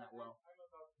turning that well.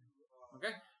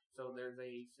 Okay. So there's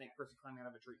a snake person climbing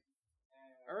out of a tree.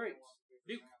 All right,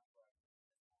 Duke.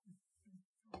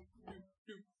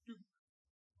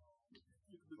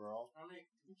 Brawl. How many?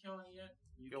 Did we kill any yet?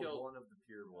 You Killed killed one of the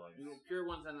pure bloods. you pure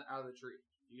ones out of the tree.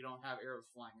 You don't have arrows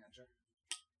flying at you.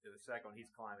 The second one, he's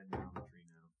climbing down the tree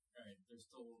now. Alright, there's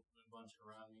still a bunch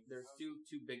around me. There's two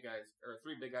big guys or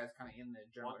 3 big guys kind of in the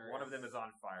general area. One of them is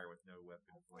on fire with no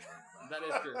weapon flaming. That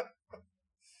is true.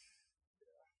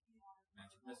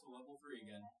 Magic missile level 3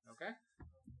 again. Okay.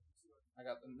 I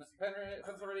got the pen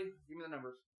pencil ready. Give me the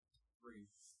numbers. 3.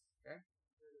 Okay.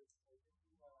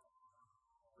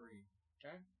 3.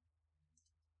 Okay.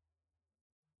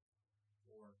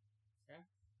 4. Okay.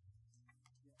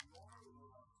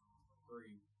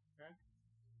 3. Okay.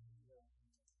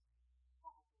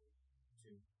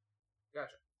 2.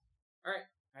 Gotcha. All right.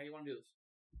 How you want to do this?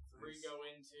 3 go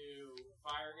into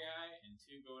fire guy, and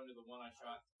 2 go into the one I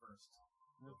shot first.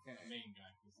 Okay. The main guy,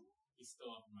 because he's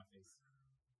still up in my face.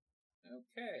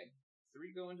 Okay.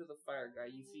 3 go into the fire guy.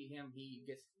 You see him. He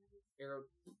gets arrowed.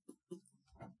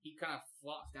 He kind of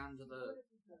flops down into the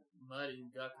mud and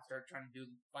guts and starts trying to do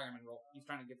the fireman roll. He's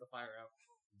trying to get the fire out.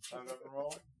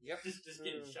 Roll. Yep. Just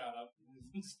getting shot up.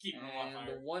 Just keeping him on And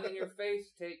fire. the one in your face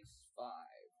takes 5.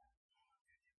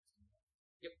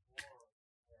 Yep.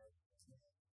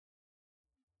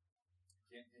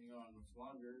 Can't hang on much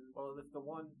longer. Well, if the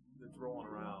one that's rolling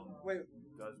around Wait,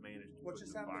 does manage to what put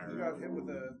just the happened? fire You got out. hit with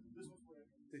a.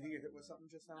 Did he get hit with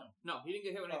something just now? No, he didn't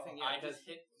get hit with anything I yet. just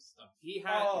hit stuff. He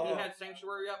had Oh. he had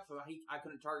sanctuary up, so I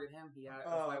couldn't target him. That's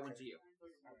why I went to you.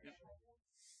 Yep.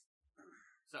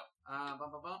 So,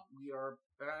 we are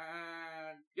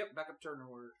back. Yep, back up turn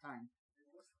order time.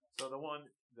 So the one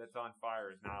that's on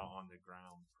fire is now on the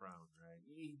ground, prone, right?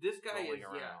 This guy Rolling is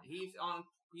around.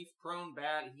 he's prone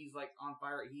bad. He's like on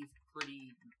fire. He's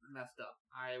pretty messed up.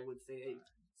 I would say a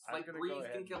slight gonna go breeze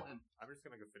ahead can kill him. I'm just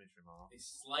gonna go finish him off. A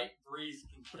slight breeze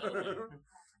can kill him.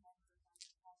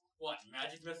 What?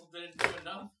 Magic missile didn't do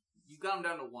enough? You got him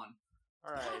down to 1.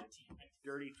 All right, God damn it.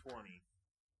 dirty 20.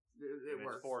 It And it's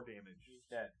works. 4 damage.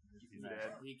 Dead. He's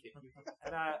dead. You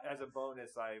And as a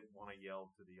bonus, I want to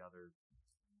yell to the other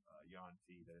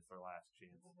Yanti that it's their last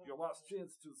chance. Your last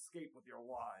chance to escape with your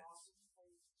lives.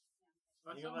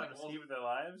 You gonna let them escape with their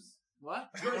lives? What?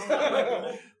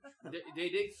 they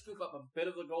did scoop up a bit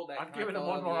of the gold. That I'm kinda giving them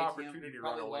fell one out of more the ATM. opportunity to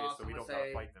Probably run away lost. so we I'm don't gonna gotta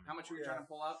say, fight them. How much were you trying to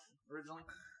pull out originally?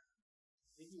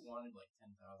 I think you wanted like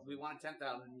 10,000. We wanted 10,000.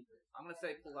 I'm gonna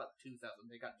say pull out 2,000.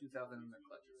 They got 2,000 in their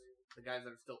clutches. The guys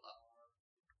that are still up.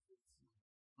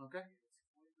 Okay.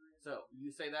 So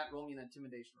you say that. Roll me an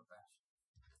intimidation real fast,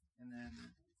 and then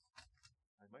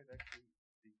I might actually.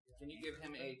 can you give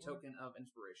him a token of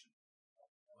inspiration?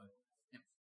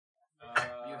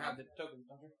 Uh, You have the token,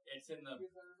 don't you? It's in the. To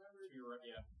your right,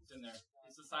 yeah, it's in there.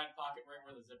 It's the side pocket right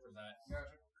where the zipper's at.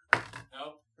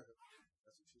 Nope.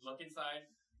 Look inside.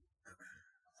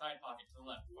 Side pocket to the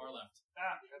left, far left.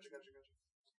 Gotcha.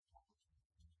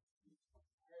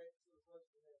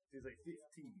 He's like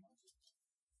 15.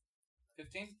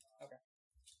 15. Okay.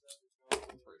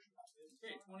 Inspiration.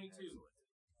 Okay, 22.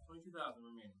 22,000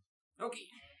 remaining. Okay.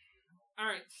 All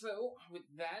right. So with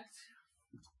that,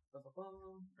 all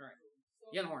right.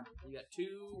 Yenhorn, you got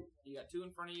two. You got 2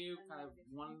 in front of you. Kind of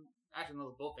one. Actually,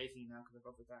 no, they're both facing you now because they're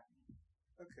both attacking you.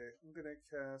 Okay, I'm gonna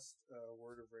cast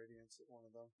Word of Radiance at one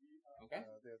of them. Okay.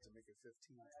 They have to make a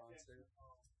 15 con save.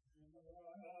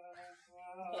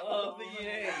 Of the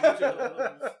angels.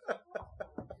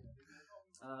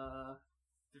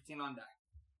 15 on die.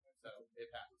 So it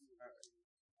passes.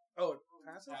 Oh, it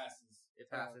passes? Passes.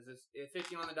 It passes. It's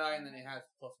 15 on the die, and then it has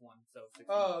 +1, so 16.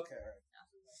 Oh, okay,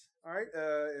 alright.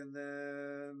 And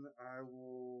then I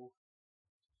will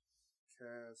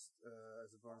cast,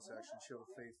 as a bonus action, Shield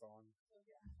of Faith on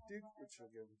Duke, which will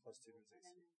give him +2 to his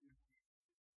AC.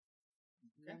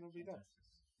 And it'll be done.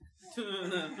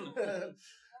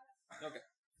 Okay.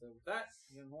 So with that,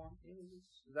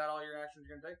 is that all your actions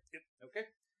you're gonna take? Yep. Okay.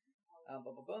 Bum.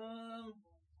 Oh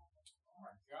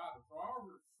my god, the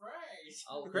Robert phrase.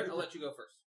 I'll let you go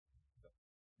first. Okay.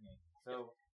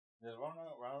 So there's one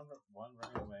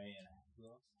running away, and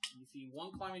who else? You see one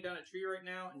climbing down a tree right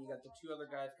now, and you got the two other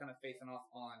guys kind of facing off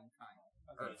on Kine.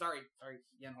 Okay. Sorry,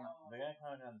 Yenhorn. The guy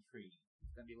climbing down the tree.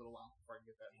 It's gonna be a little while before I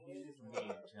get that. He's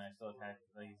disengaged. Can I still attack?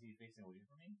 Like, is he facing away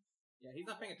from me? Yeah, he's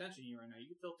not paying attention to you right now. You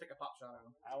can still take a pop shot at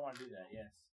him. I want to do that. Yes.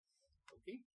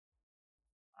 Okay.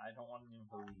 I don't want anyone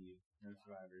to leave. No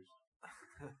survivors.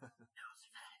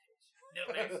 No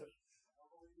mercy.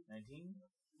 19.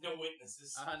 No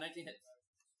witnesses. 19 hits.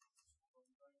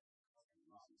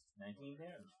 19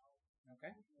 damage.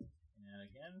 Okay. And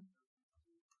again.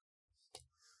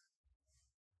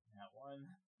 That one.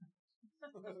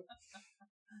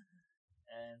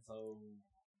 And so.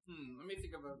 Let me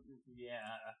think of a. Yeah.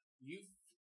 You.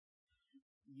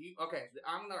 Okay.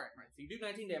 I'm alright. Right. So you do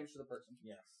 19 damage to the person.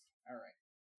 Yes. All right.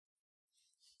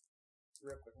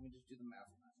 Real quick, let me just do the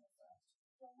math on that real fast.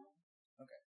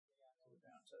 Okay. So we're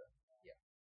down to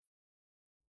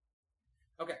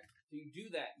Okay. So you do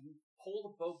that. You pull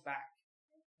the bow back.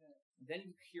 Then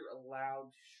you hear a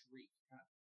loud shriek. What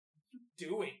are you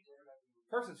doing? The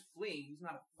person's fleeing. He's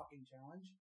not a fucking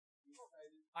challenge.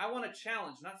 I want a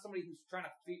challenge, not somebody who's trying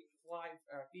to feed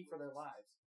for their lives.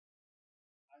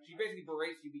 She basically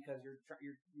berates you because you're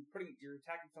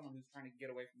attacking someone who's trying to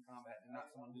get away from combat and not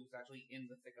someone who's actually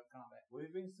in the thick of combat. Will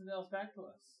you bring Sindel back to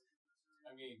us?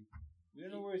 I mean, We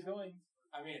don't know where he's going.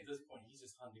 at this point, he's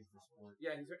just hunting for sport.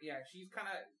 Yeah, she's kind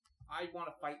of. I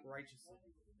want to fight righteously.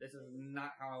 This is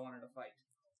not how I wanted to fight.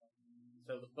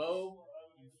 So the bow,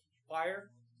 you fire,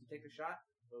 you take the shot,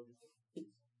 bow just to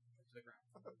the ground.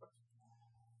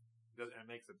 It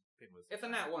makes a pin with. It's a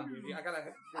nat one, dude. I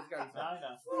gotta. This guy's. I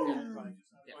know.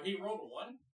 Yeah. Oh, he rolled a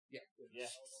 1? Yeah. Yeah.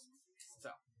 So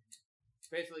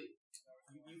basically,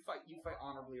 you fight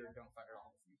honorably or don't fight at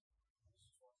all.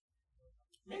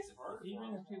 Makes it hard. He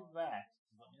brings people back.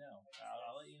 Let me know.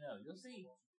 I'll let you know. You'll see.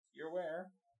 You're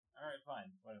aware. All right, fine.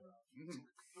 Whatever. Mm-hmm.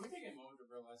 Can we take a moment to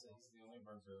realize that he's the only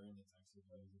barbarian that's actually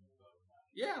using a bow?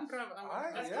 Yeah, I'm kind of.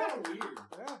 That's yeah. kind of weird.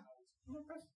 Yeah.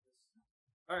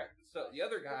 All right. So the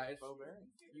other guys,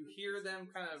 you hear them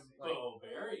kind of like.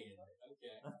 Barbarian. Okay.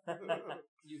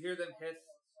 You hear them hiss,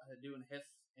 doing hiss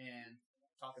and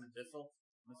talking abyssal.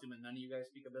 I'm assuming none of you guys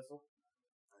speak abyssal.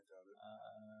 I doubt it.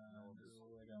 No,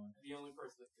 I don't. The only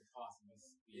person that could possibly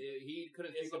speak. He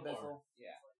couldn't Is speak a bard. abyssal.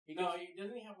 Yeah.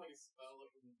 Doesn't he have like a spell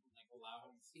that would allow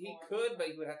him to speak? He could, but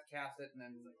he would have to cast it, and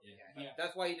then Yeah.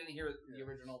 that's why he didn't hear the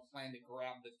original plan to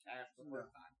grab the cash the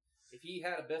first time. If he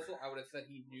had abyssal, I would have said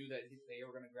he knew that they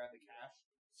were going to grab the cash.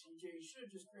 CJ, you should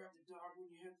have just grabbed the dog when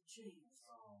you had the chains.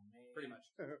 Oh man. Pretty much.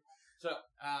 So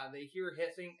they hear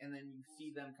hissing, and then you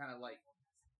see them kind of like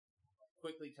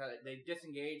quickly they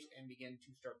disengage and begin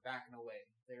to start backing away.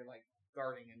 They're like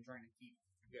guarding and trying to keep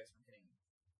you guys from hitting them.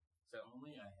 So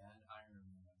Only I had Iron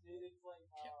Man.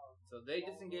 So they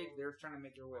disengage. They're trying to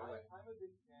make their way away.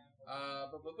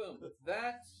 Boom. With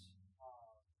that,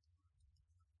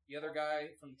 the other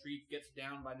guy from the tree gets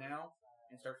down by now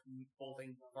and starts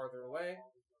bolting farther away.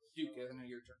 Duke, isn't it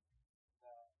your turn?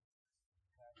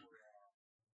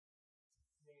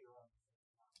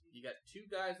 You got two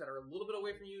guys that are a little bit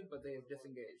away from you, but they have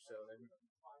disengaged. So they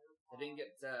didn't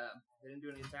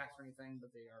do any attacks or anything,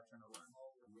 but they are trying to run.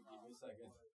 Give me a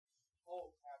second.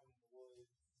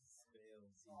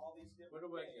 What do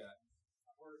I got?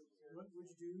 What would you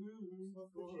do?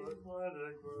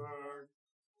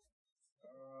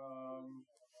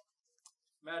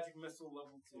 Magic missile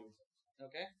level 2.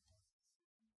 Okay.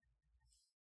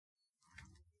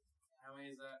 How many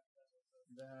is that?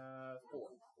 4.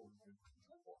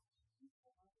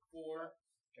 4.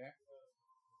 Okay.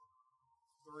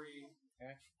 3.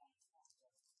 Okay.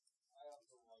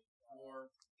 4.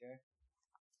 Okay. 5.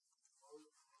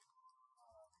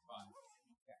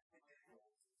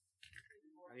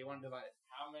 How do you want to divide it?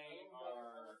 How many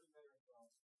are?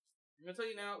 I'm gonna tell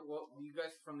you now. Well, you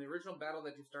guys from the original battle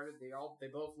that you started, they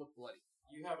both look bloody.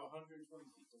 You have 120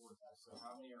 feet to work with, so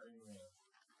how many are in range?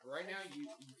 Right now, you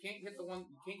can't hit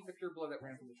you can't hit the pure blood that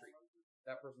ran from the tree.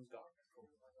 That person's gone.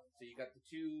 So you got the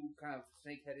two kind of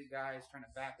snake-headed guys trying to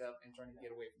back up and trying to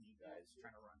get away from you guys,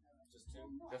 trying to run. Just 2?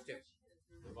 Just 2.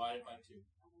 Divided by 2.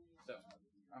 So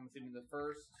I'm assuming the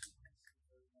first.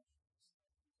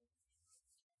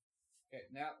 Okay,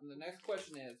 now the next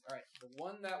question is, all right, the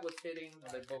one that was hitting,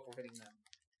 they both were hitting them.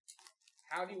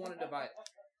 How do you want to divide it?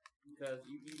 Because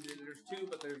there's 2,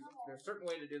 but there's a certain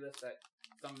way to do this that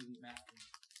some math can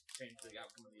change the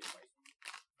outcome of the fight.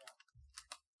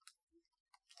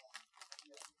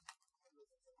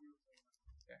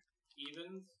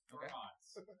 Evens or Okay.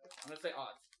 odds? I'm gonna say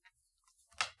odds.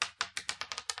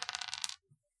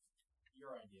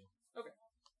 Your idea.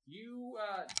 You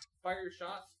fire your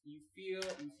shots. You see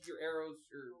your arrows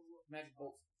or magic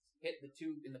bolts hit the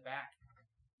two in the back.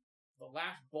 The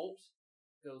last bolt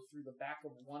goes through the back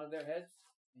of one of their heads,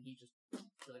 and he just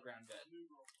to the ground dead.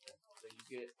 So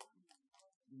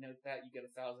note that you get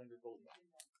 1,000 of your gold back.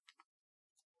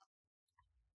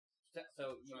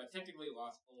 So I technically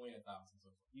lost only 1,000 so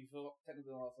far. you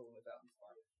technically lost a little bit out in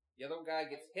far. The other guy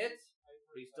gets hit,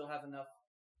 but he still has enough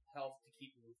health to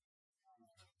keep moving.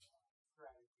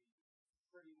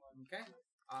 Okay.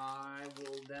 I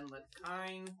will then let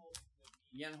Kine,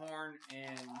 Yenhorn,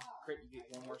 and Crit you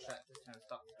get one more shot to kind of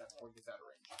stop the before he gets out of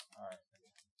range. Alright.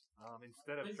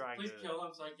 Instead of trying Please to... kill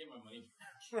him so I can get my money.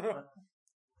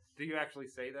 Do you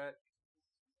actually say that?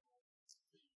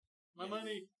 My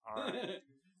money. Alright.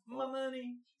 My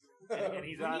money. And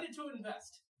he's We out... needed to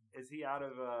invest. Is he out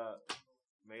of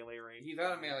melee range? He's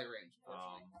out of melee range,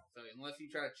 unfortunately. So unless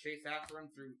you try to chase after him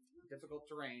through difficult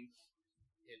terrain,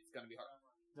 it's going to be hard.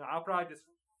 No, I'll probably just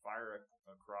fire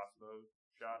a crossbow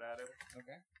shot at him.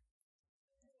 Okay.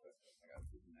 I got to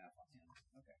do the math on him.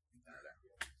 Okay. There.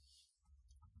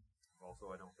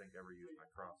 Also, I don't think I ever used my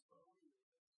crossbow.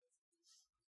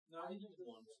 No, I used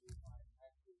once.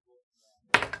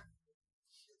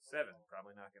 7,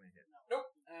 probably not going to hit.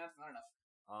 Nope. That's not enough.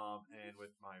 And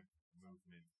with my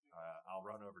movement, I'll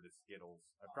run over to Skittles.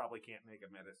 I probably can't make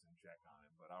a medicine check on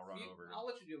him, but I'll run over. I'll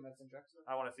let you do a medicine check.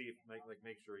 I want to see if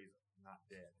make sure he's not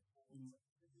dead. Mm-hmm.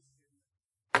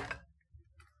 That's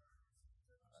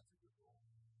a good roll.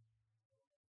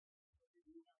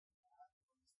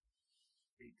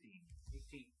 18.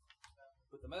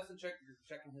 With the medicine check, you're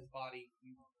checking his body.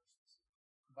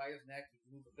 By his neck,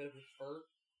 you move a bit of his fur.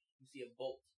 You see a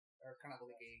bolt, or kind of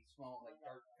like a small, like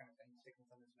dark kind of thing sticking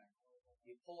from his neck.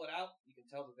 You pull it out, you can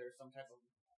tell that there's some type of,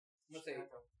 let's say,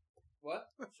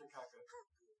 what? Chicago.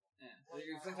 Yeah,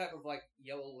 there's some type of like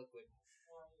yellow liquid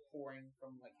pouring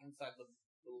from like inside the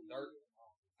little dart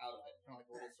out of it, kind of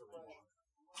like a little syringe.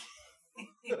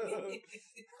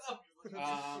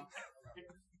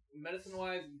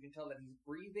 Medicine-wise, you can tell that he's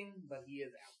breathing, but he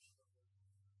is out.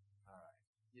 All right.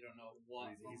 You don't know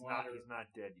what. He's not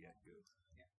dead yet. Good.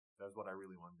 Yeah. That's what I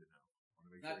really wanted to know. I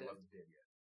want to make Not sure he dead. wasn't dead yet.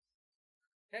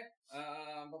 Okay.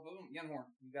 Boom.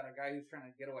 Yenhorn, you got a guy who's trying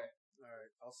to get away.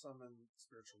 Alright, I'll summon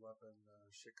spiritual weapon,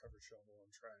 shit covered shovel,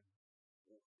 and try and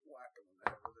whack him in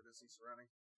the head with it as he's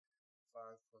running. 5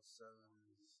 plus 7 is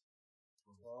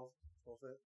 12.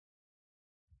 12 hit.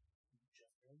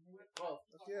 12.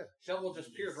 Fuck yeah. Shovel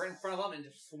just appears right in front of him and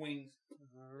just swings.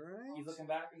 Alright. He's looking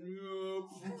back. Nope.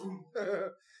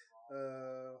 Where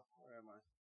am I?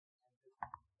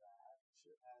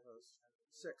 Shit. That was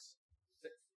 6.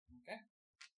 Okay.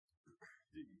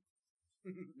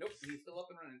 Nope, he's still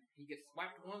up and running. He gets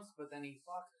whacked once, but then he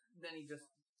just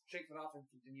shakes it off and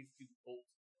continues to bolt.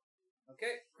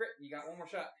 Okay, Crit, you got one more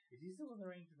shot. Is he still in the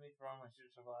range to make wrong my shit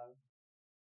shovel out of?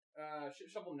 Shit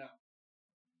shovel, no.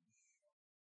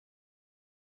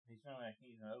 He's not like I can't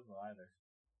use my oboe either.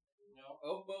 No,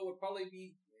 Oboe would probably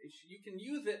be. You can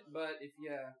use it, but if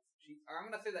you, I'm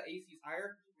gonna say that AC's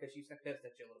higher because she's pissed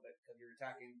at you a little bit because you're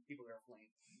attacking people that are fleeing.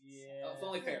 Yeah. It's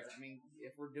only fair. I mean,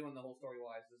 if we're doing the whole story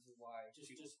wise, this is why. Just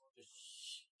shh.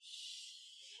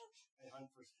 I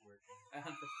hunt for sport. Let's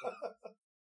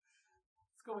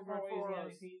go far away for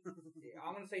is us. Yeah,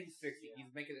 I'm gonna say he's 60.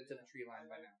 He's making it to the tree line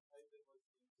by now.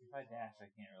 If I dash, I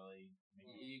can't really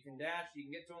make it. You can dash, you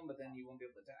can get to him, but then you won't be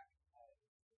able to attack.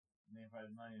 I mean, if I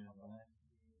not even a bonus.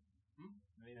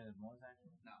 Maybe there's a bonus action?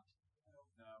 No,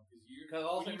 because you. Because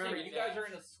also when remember, take you guys dash- are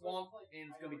in a swamp and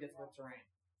it's gonna be difficult terrain.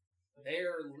 They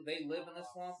live in the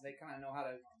swamp. They kind of know how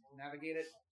to navigate it.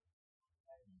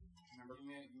 Remember? Give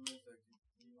me a second.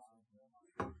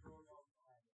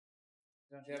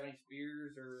 Don't you have any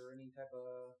spears or any type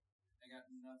of? I got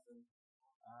nothing.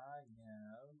 I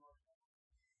have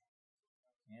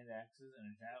hand axes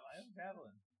and a javelin. I have a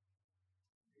javelin.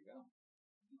 There you go.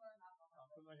 I'll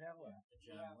put my javelin. A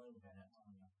javelin with a nat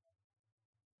 20.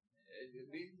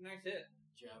 It'd be a nice hit.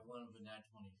 Javelin with a nat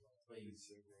 20.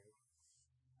 Please.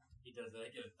 He does it. I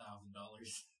get $1,000.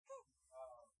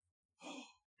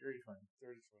 Dirty 20.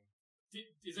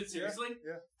 Is it seriously?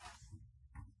 Yeah.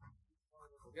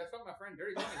 Guess what, my friend?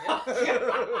 Dirty 20 hits.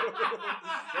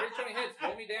 Dirty 20 hits.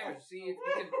 Roll me damage. See if you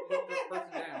can put this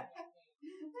person down.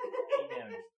 8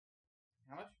 damage.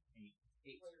 How much?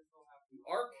 8. You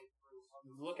arc.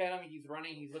 You look at him. He's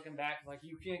running. He's looking back like,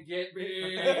 you can't get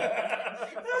me.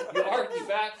 You arc. You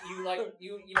back. You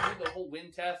do the whole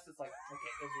wind test. It's like,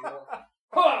 okay, there's your roar.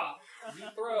 Ha! You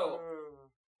throw.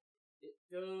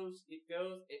 goes.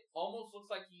 It almost looks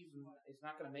like he's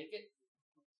not going to make it.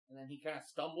 And then he kind of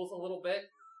stumbles a little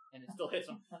bit, and it still hits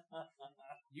him.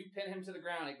 You pin him to the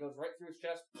ground. It goes right through his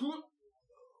chest.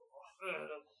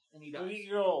 And he dies.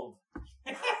 20-year-old.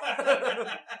 Get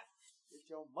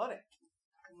your money.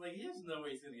 I'm like, he has no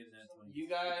way he's gonna get that 20. You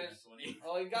guys... 20.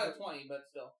 Oh, he got a 20, but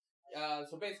still.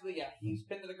 So basically, yeah, he's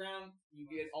pinned to the ground. You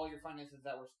get all your finances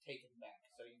that were taken back,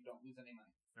 so you don't lose any money.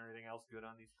 Is there anything else good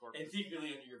on these corpses? And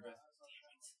secretly under your breath.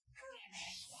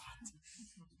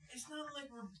 It's not like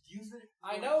we're using it.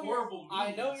 I know horrible.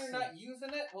 you're not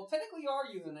using it. Well, technically you are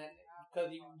using it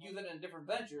because you use it in different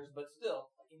ventures, but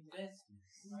still.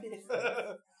 Investments.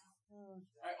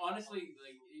 I honestly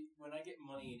when I get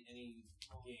money in any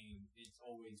game, it's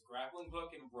always grappling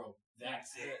hook and rope.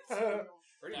 That's it. I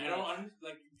don't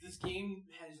this game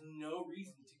has no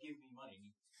reason to give me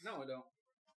money. No, I don't.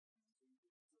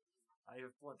 I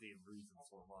have plenty of reasons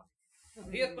for money.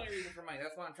 He has plenty of reason for money.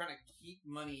 That's why I'm trying to keep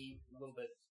money a little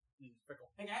bit fickle.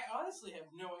 Like, I honestly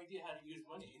have no idea how to use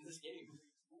money in this game.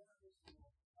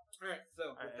 Alright,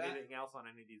 so with that, Anything else on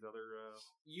any of these other?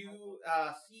 you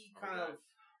see kind of.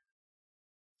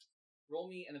 Roll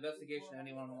me an investigation.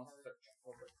 Anyone who wants to search.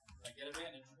 Go for it. I get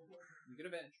advantage. You get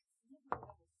advantage.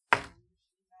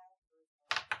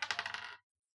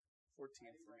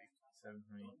 14 for me. 7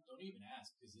 for me. Don't even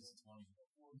ask because it's a 20.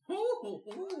 Oh,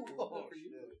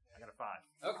 shit. I got a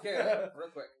 5. okay, real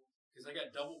quick. Because I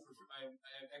got double. I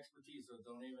have expertise, so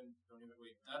don't even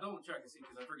wait. I double check and see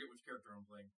because I forget which character I'm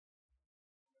playing.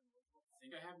 I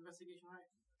think I have investigation right.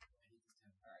 I hate this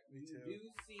 10. Alright, Me you too.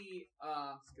 do see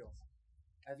Skills.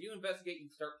 as you investigate, you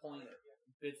start pulling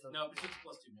bits of. No, but it's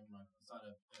 +2. Never mind. It's not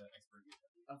a expert.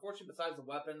 Unfortunately, besides the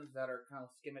weapons that are kind of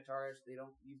scimitars, they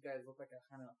don't. These guys look like a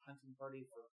kind of hunting party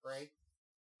for prey.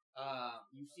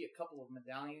 You see a couple of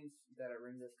medallions that are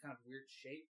in this kind of weird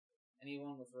shape.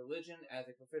 Anyone with religion as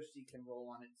a proficiency can roll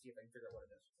on it and see if they can figure out what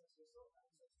it is.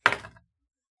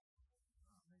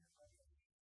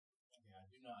 Yeah, I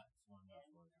do not.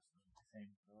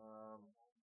 Same.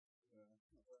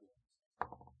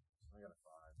 I got a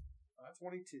 5.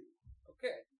 22.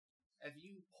 Okay. As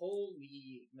you pull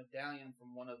the medallion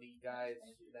from one of the guys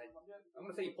that I'm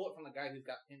going to say you pull it from the guy who's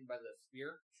got pinned by the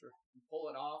spear. Sure. You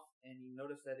pull it off and you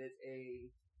notice that it's a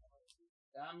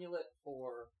amulet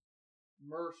for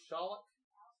Mer-Shalak,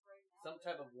 some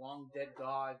type of long dead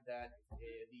god that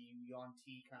the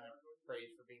Yuan-Ti kind of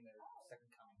praised for being their second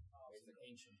coming. It's an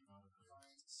ancient god.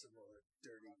 Similar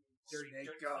dirty Dirty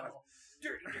snake god. symbol.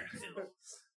 Dirty symbol.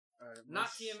 Alright, Not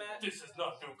Tiamat. This is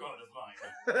not no god of mine.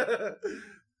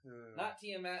 Not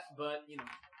Tiamat, but you know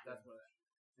that's what.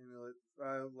 Amulet.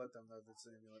 I'll let them know that's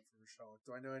an amulet for Rashalik.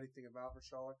 Do I know anything about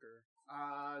Rashalik or?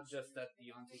 Just that the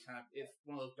Yuan-Ti kind of is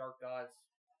one of those dark gods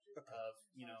of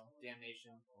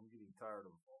damnation. I'm getting tired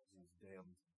of these damn.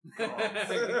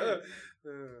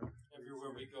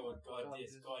 Everywhere we go, God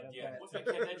this, God yeah. Can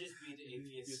that just be the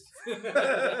atheist?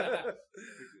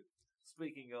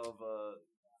 Speaking of,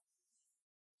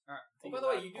 Alright. Well, by the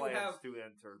way, you do plans have. to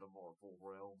enter the mortal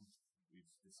realm. We've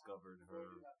discovered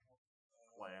her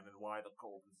plan and why the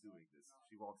cult is doing this.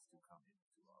 She wants to come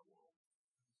into our world.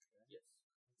 Yes.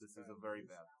 This is a very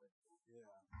bad thing. Yeah.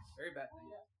 Very bad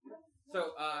thing.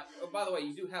 So, by the way,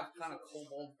 you do have kind of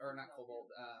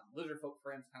lizard folk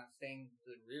friends kind of staying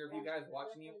to the rear of you guys,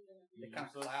 watching you. They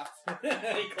kind of collapse.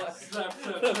 They collapse.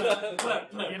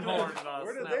 In horns,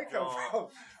 Where did they come from?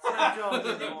 Snapjaw's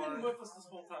They've in been horns. with us this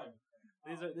whole time.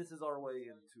 This is our way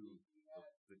into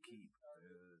the keep.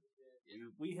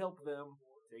 We help them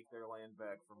take their land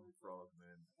back from the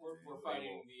frogmen. We're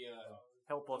fighting the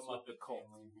help us with the cult.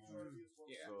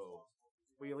 Yeah. So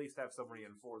we at least have some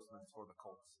reinforcements for the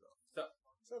cult stuff.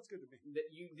 Sounds good to me.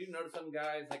 You do notice some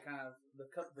guys that kind of the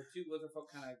two lizard folk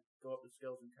kind of go up to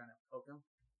skills and kind of poke them.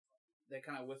 They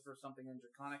kind of whisper something in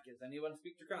Draconic. Does anyone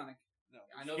speak Draconic? No.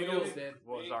 I know Skills did.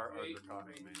 Was our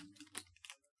draconic man.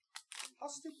 How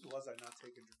stupid was I not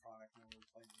taking Draconic when we were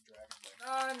playing the Dragon Blade?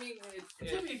 I mean,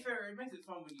 To be fair, it makes it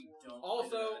fun when you don't.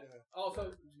 Also,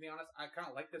 Yeah. to be honest, I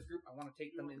kind of like this group. I want to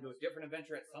take them into a different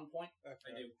adventure at some point. I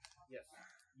do. Yes,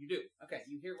 you do. Okay,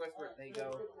 you hear whisper. They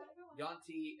go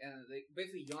Yuan-Ti, and they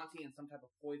basically Yuan-Ti and some type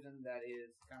of poison that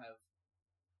is kind of.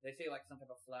 They say like some type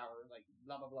of flower, like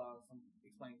blah blah blah, some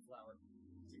explaining flower.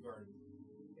 It's a garden.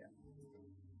 Yeah.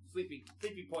 Sleepy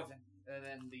poison, and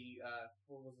then the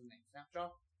what was his name?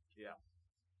 Snapjaw.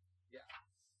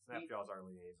 Snapjaw's our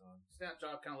liaison.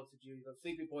 Snapjaw kind of looks at you. He goes,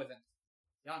 "Sleepy poison,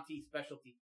 Yuan-Ti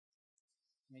specialty."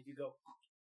 Made you go.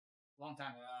 Long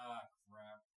time. Ah,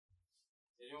 crap.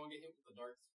 Did anyone get hit with the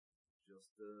darts?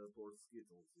 Just poor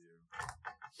Skittles here.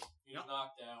 He was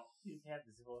knocked out. He's had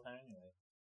this the whole time anyway.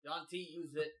 Yuan-Ti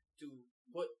used it to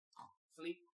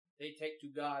they take to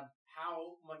God.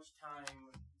 How much time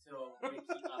till Wiki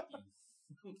Uppy?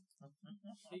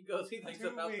 He goes, he thinks 2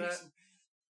 about weeks. that.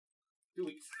 2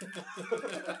 weeks.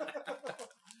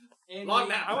 Any, Long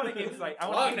nap. I want to insight. I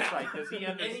Long want nap. insight. Does he Any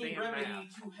understand remedy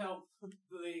math? to help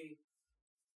the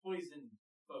poison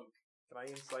folk? Can I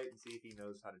insight and see if he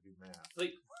knows how to do math?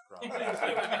 Sleep. Probably.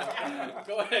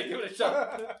 Go ahead, give it a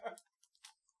shot.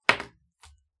 That's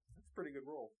a pretty good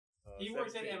roll. He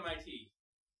works at 17. MIT.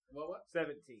 What?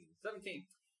 17. 17.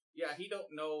 Yeah, he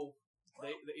don't know.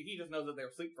 He just knows that they're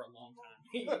asleep for a long time.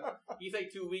 He say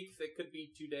 2 weeks. It could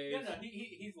be 2 days. No,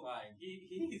 he's lying.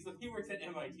 He works at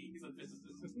MIT. He's a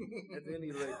physicist. At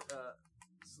any rate,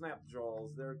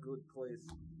 Snapjaws, they're a good place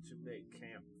to make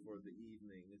camp for the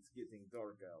evening. It's getting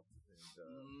dark out,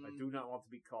 and I do not want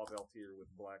to be caught out here with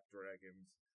black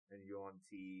dragons and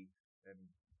Yuan-Ti and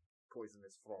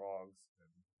poisonous frogs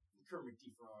and Kermit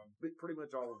the Frog. pretty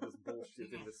much all of this bullshit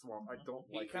in the swamp. I don't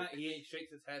He like it. he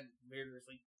shakes his head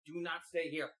vigorously. Do not stay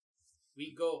here.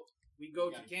 We go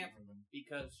to camp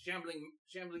because shambling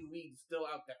weed's still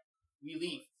out there. We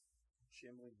leave.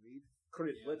 Shambling weed.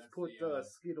 Crit, Yeah, let's that's put the,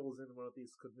 Skittles in one of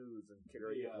these canoes and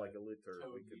carry it the, like a litter.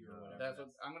 We toad can, or whatever. That's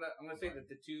what I'm gonna say that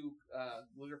the two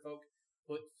lizard folk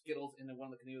put Skittles into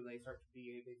one of the canoes and they start to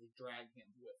basically drag him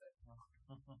with it.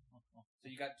 So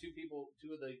you got two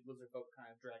of the lizard folk kind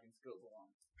of dragging Skittles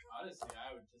along. Honestly,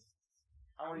 I would just.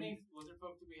 How many lizard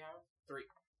folk do we have? 3.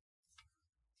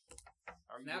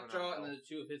 How are you doing Snapjaw on and then health?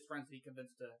 the 2 of his friends he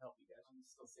convinced to help you guys. I'm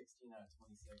still 16 out of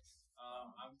 26.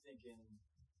 I'm thinking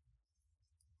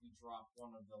we drop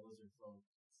one of the lizard folk,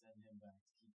 send him back to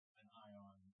keep an eye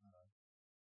on Skittle.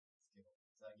 So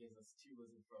that gives us 2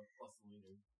 lizard folk plus the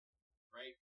leader,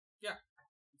 right?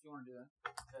 If you want to do that.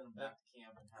 Send him back to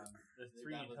camp and have The that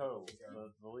 3 lizard total. folk take care of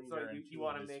him. The leader So and you 2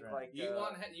 want to of his make friends.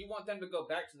 like You want them to go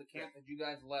back to the camp that you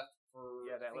guys left for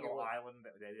that I think little it was- island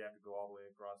that they have to go all the way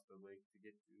across the lake to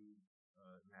get to,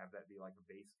 and have that be like a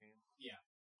base camp.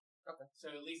 So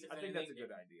at least if I think anything, that's a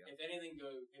good idea. if anything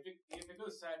if it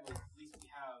goes sideways, at least we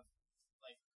have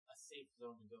like a safe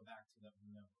zone to go back to that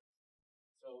we know.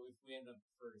 So if we end up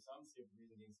for some stupid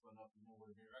reason getting split up, we know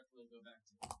where to directly go back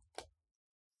to.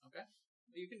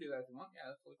 You can do that if you want. Yeah,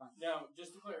 that's totally fine. Now,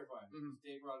 just to clarify, Mhm.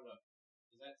 Dave brought it up.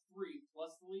 Is that 3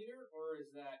 plus the leader, or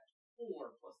is that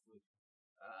 4 plus the leader?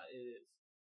 It is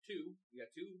 2. You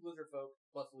got 2 lizard folk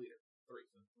plus the leader. 3.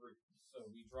 So 3. So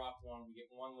we drop 1, we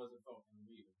get 1 lizard folk and a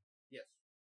leader. Yes.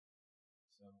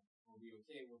 So we'll be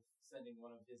okay with sending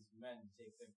one of his men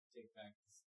to take back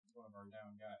one of our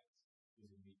down guys who's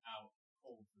going to be out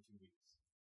cold for 2 weeks.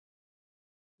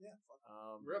 Yeah, fuck.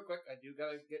 Real quick, I do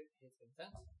gotta get his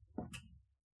consent.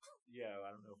 Yeah,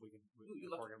 I don't know if we can. You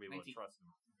If look we're gonna be able to 19. trust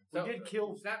them. We did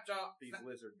kill Snapjaw. These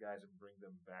lizard guys and bring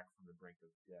them back from the brink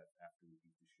of death after we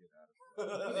beat the shit out of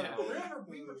them. Yeah. Remember,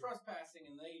 we were trespassing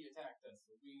and they attacked us.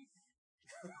 So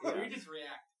we just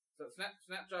react. So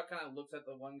Snapjaw kind of looks at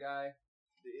the one guy.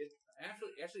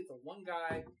 Actually, it's the one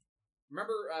guy.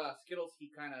 Remember Skittles?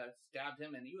 He kind of stabbed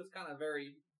him, and he was kind of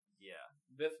very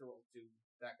visceral to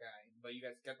that guy. But you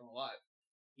guys kept him alive.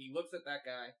 He looks at that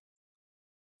guy,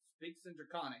 speaks in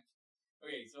Draconic.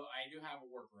 Okay, so I do have a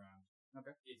workaround. Okay.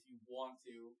 If you want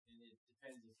to, and it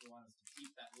depends if you want us to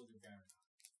keep that lizard guy or not.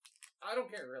 I don't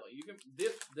care really. You can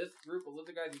this group of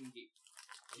lizard guys you can keep.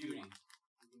 Judy.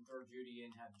 You can throw Judy in,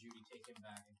 have Judy take him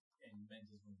back and mend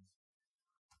his wounds.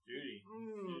 Judy.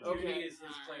 Judy is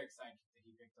his cleric sidekick that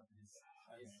he picked up in his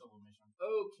solo mission.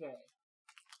 Okay.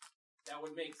 That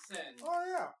would make sense. Oh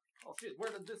yeah. Oh shit, where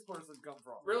did this person come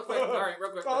from? Real quick. All right. Real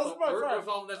quick. Oh, this is my We're friend.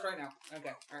 solving this right now.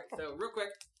 Okay. All right. So real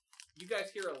quick. You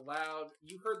guys hear a loud.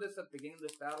 You heard this at the beginning of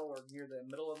this battle or near the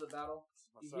middle of the battle.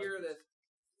 You hear this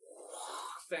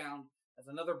sound as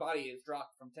another body is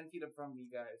dropped from 10 feet from you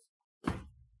guys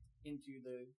into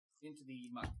the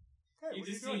mud. Hey, You what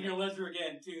just are you seen doing your ledger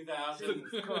again, 2000.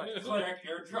 Cleric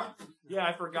airdrop. Yeah,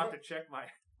 I forgot to check my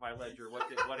ledger.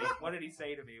 What did he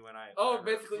say to me when I? Oh,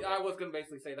 basically, I was gonna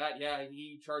say that. Yeah,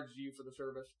 he charged you for the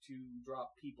service to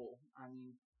drop people. I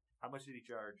mean, How much did he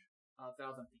charge?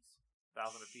 1,000 piece.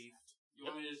 1,000 apiece. You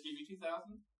want me to just give you 2,000?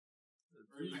 Or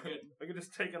are you good? I could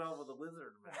just take it off with a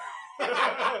lizard, man.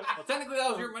 Well, technically, that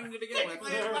was your money to begin with.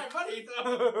 Technically, it's my money,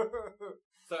 so.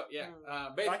 So yeah,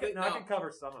 I basically, can cover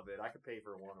some of it. I could pay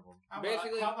for one of them.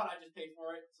 Basically- how about I just pay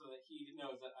for it so that he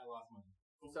knows that I lost money?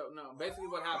 So no, basically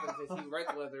what happens is he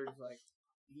writes lizards like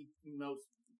he notes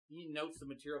the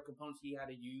material components he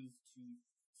had to use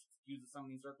the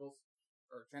summoning circles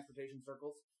or transportation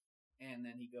circles, and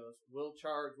then he goes, we'll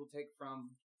take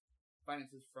from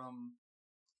finances from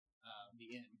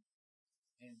the inn,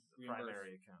 and The reimburse.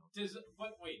 primary account. Does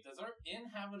our inn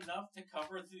have enough to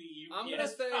cover the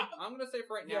UPS? I'm gonna say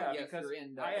for right now, yes, because your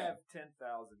inn does. I have 10,000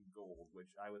 gold, which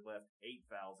I would left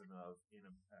 8,000 of in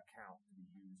an account to be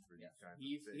used for these kinds of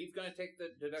things. He's gonna take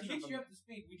the To deduction get you from. up to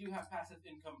speed, we do have passive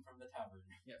income from the tavern.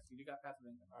 Yes, you do got passive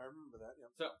income. I remember that. Yep.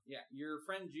 So yeah, your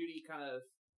friend Judy kind of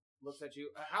looks at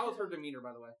you. How is her demeanor,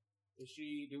 by the way? Is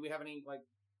she? Do we have any like?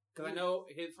 Because I know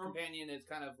his companion is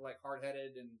kind of like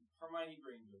hard-headed and. Hermione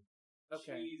Granger.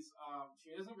 Okay. She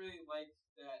doesn't really like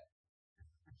that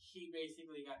he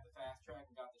basically got the fast track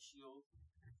and got the shield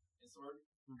and sword.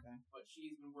 Okay. But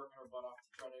she's been working her butt off to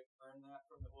try to earn that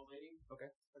from the old lady. Okay.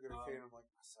 I got a cane. I'm like,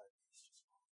 my side piece just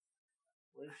wrong.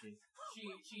 Where is she?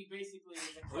 She basically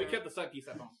is a We cleric. kept the side piece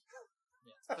at home.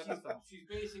 Yeah. She's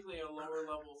basically a lower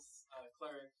level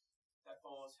cleric that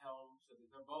follows Helm, so that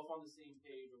they're both on the same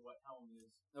page of what Helm is.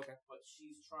 Okay. But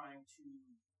she's trying to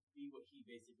be what he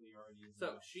basically already is.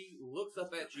 So she looks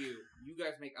up at you. You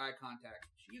guys make eye contact.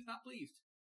 She is not pleased.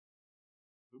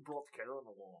 Who brought Karen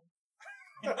along?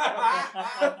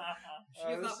 She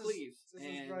is not pleased. This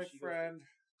and is my she goes, friend,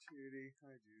 Judy.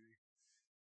 Hi, Judy.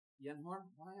 Yenhorn,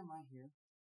 why am I here?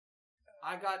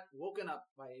 I got woken up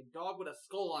by a dog with a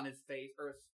skull on his face,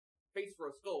 or a face for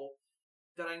a skull,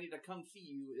 that I need to come see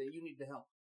you, that you need to help.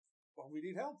 Well, we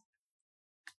need help.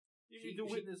 You need to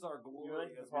witness our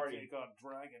glory as we take on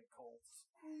dragon cults.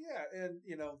 Yeah, and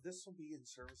this will be in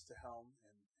service to Helm,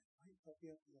 and it might help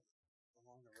you up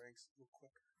along the ranks a little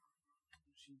quicker.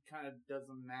 She kind of does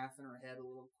some math in her head a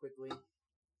little quickly.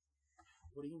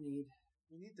 What do you need?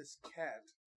 We need this cat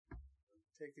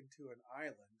taken to an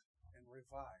island and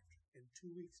revived in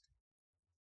 2 weeks.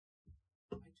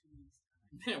 By 2 weeks.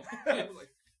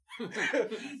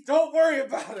 Don't worry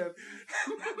about it.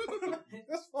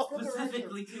 Just follow the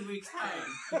Specifically 2 weeks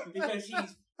time, because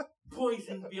she's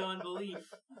poisoned beyond belief.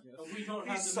 But we don't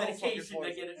have He's the so medication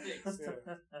fucking to get it fixed.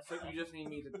 Yeah. So you just need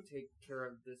me to take care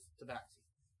of this tabaxi.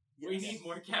 We need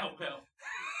more cowbell.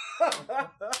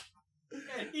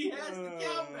 And he has the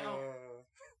cowbell.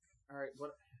 All right,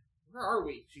 where are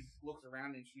we? She looks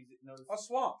around and she's noticed A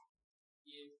swamp.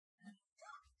 Yeah.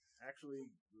 Actually,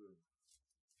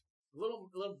 a little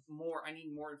more. I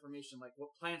need more information, like what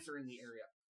plants are in the area.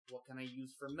 What can I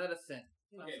use for medicine?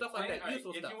 Okay, Stuff like that. alright,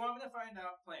 Useful if stuff. you want me to find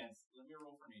out plants, let me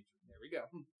roll for nature. There we go.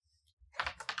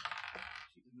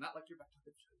 She does not like your back.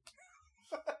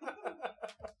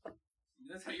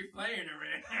 That's how you're playing her,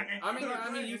 man. I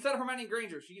mean, you said Hermione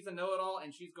Granger. She's a know-it-all,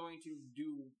 and she's going to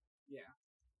do.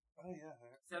 Oh yeah.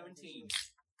 17.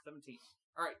 17.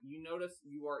 All right, you notice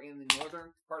you are in the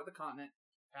northern part of the continent,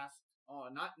 past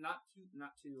not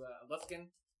to Luskin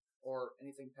or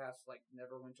anything past like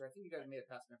Neverwinter. I think you guys made it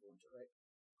past Neverwinter, right?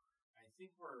 I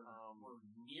think we're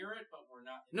near it, but we're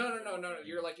not. No.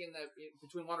 You're like in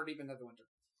between Waterdeep and Neverwinter.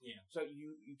 Yeah. So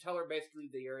you tell her basically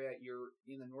the area you're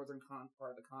in the northern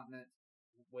part of the continent,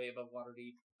 way above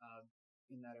Waterdeep,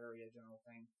 in that area, general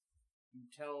thing. You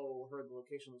tell her the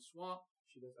location of the swamp.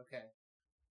 She goes, okay.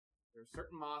 There's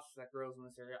certain moss that grows in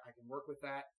this area. I can work with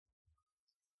that.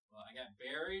 Well, I got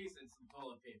berries and some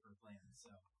toilet paper plants,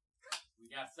 so we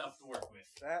got stuff to work with.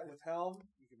 That with Helm,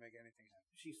 you can make anything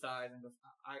happen. She sighs and goes,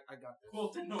 I got this.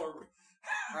 Quilton Norwood.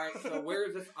 Alright, so where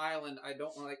is this island? I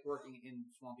don't like working in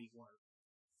swampy water.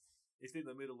 it's in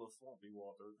the middle of swampy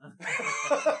water.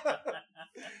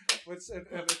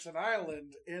 If it's an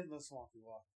island in the swampy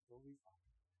water, we'll be fine.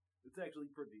 It's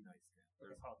actually pretty nice.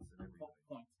 There's huts and everything.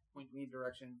 Point me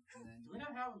direction. And then Do we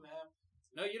not have a map?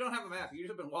 No, you don't have a map. You've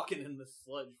just been walking in the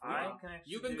sludge.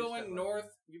 You've been do going stuff north.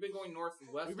 like You've been going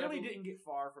northwest. We really didn't get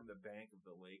far from the bank of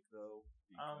the lake, though.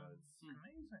 Because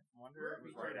I wonder if We're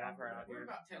it's right after out We're here.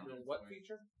 about 10 minutes What away.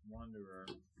 feature? Wanderer.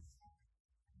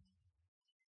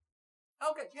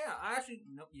 Okay, yeah. I actually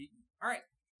no. All right,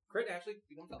 Crit actually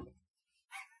becomes helpful.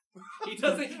 He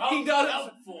doesn't. He doesn't.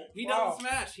 Helpful. He Wow. doesn't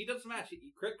smash. He doesn't smash.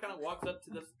 Crit kind of walks up to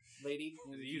this lady.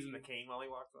 is he using the cane while he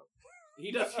walks up?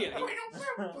 He does. Yeah.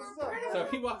 So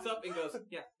he walks up and goes,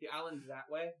 "Yeah, the island's that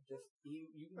way." Just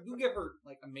you give her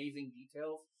like amazing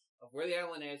details of where the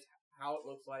island is, how it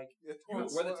looks like.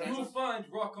 Where the tent- You'll find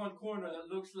rock on corner that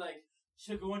looks like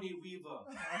Sigourney Weaver.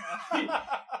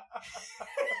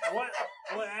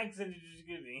 What accent did you just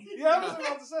give me? Yeah, I was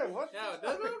about to say what. Yeah, it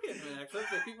does okay, man. Actually,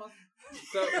 so people.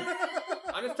 So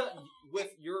I'm just telling you,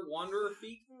 with your wanderer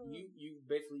feat, you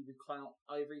basically recount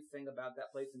everything about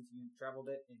that place since you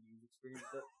traveled it and you experienced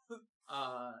it.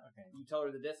 Okay. You tell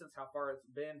her the distance, how far it's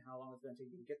been, how long it's going to take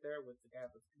you to get there with the guy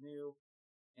with the canoe,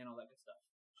 and all that good stuff.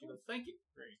 She goes, "Thank you."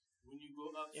 Great. When you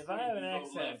go up, If I have an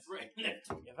accent, left, right,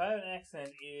 left. if I have an accent,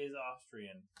 it is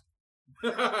Austrian.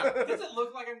 Does it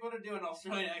look like I'm going to do an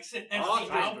Australian accent? And see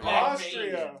Austria. how bad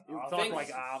Austria. You I'll talk think-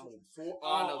 like Arnold.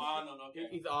 Arnold, okay.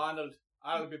 He's Arnold.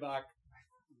 I'll be back.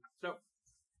 So,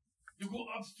 You go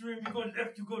upstream, you go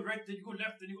left, you go right, then you go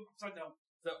left, then you go upside down.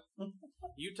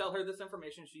 you tell her this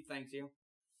information. She thanks you.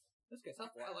 This guy's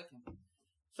helpful. I like him.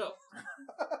 So,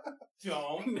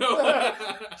 Don't. no.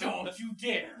 Don't you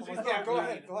dare. Yeah, go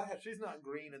ahead. Go ahead. She's not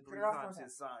green and Put 3 her off times my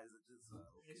his size.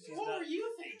 It just, What were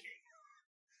you thinking?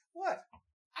 What?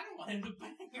 I don't want him to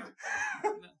bang her.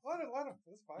 Let him.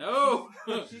 That's fine. No.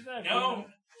 She's not No. green.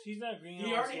 She's not green.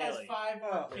 He or already has scaly. 5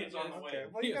 Oh, kids on the okay. way.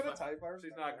 Well, you Yeah, got a fine. type.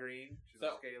 she's not green. She's So-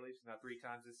 not scaly. She's not 3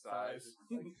 times his size.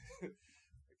 I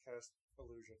cast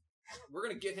illusion. We're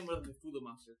gonna get him with a Cthulhu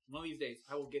monster. One of these days,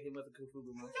 I will get him with a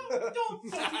Cthulhu monster. Don't you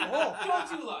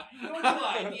lie. Don't you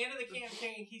lie. At the end of the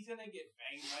campaign, he's going to get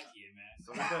banged by Tiamat.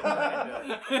 So we're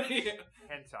going to Yeah.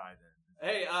 hentai then.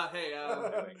 Hey, We're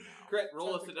doing now. Crit,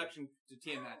 roll a seduction to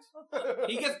Tiamat.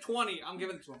 He gets 20. I'm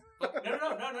giving it to him.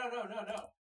 No.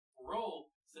 Roll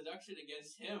seduction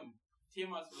against him.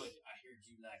 Tiamat's like, I heard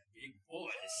you like big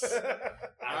boys.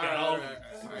 I got all All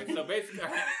right. So basically,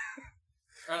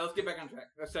 all right, let's get back on track.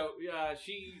 So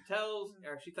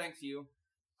she thanks you.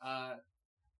 All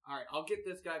right, I'll get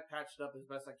this guy patched up as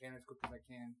best I can, as quick as I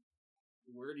can.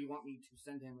 Where do you want me to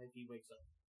send him if he wakes up?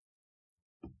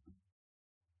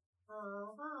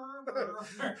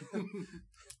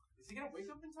 Is he gonna wake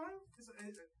up in time?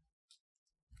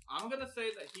 I'm gonna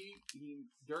say that he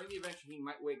during the adventure he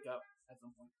might wake up at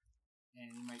some point,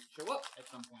 and he might show up at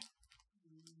some point.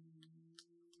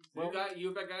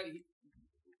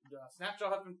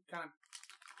 Snapshot has been kind of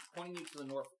pointing you to the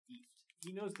northeast.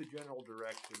 He knows the general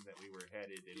direction that we were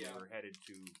headed, and Yeah. we were headed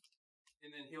to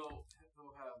And then he'll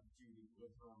have Judy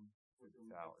with the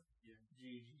tower. Yeah.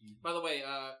 By the way,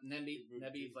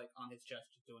 Nebby's like on his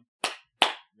chest just doing.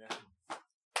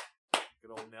 Good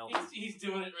old Nelby. He's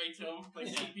doing it right to him, like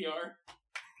CPR.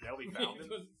 Nelby found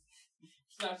him.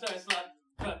 Slap,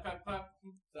 clap, clap, clap.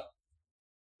 So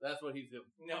that's what he's doing.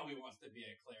 Nelby wants to be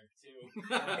a cleric too.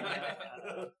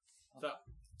 So,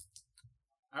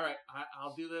 all right,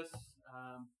 I'll do this.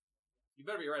 You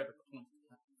better be right up at the point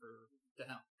to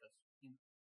help.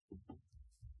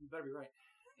 You better be right.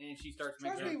 And she starts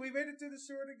Trust making. me, we made it through the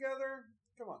sewer together.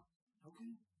 Come on.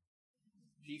 Okay.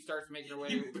 She starts making her way.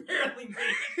 You barely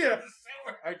made it. Yeah.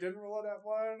 I didn't roll it at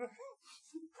one.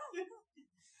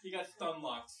 He got stun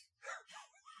locked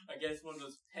against one of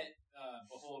those pet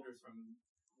beholders from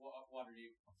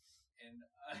Waterdeep, and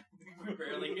we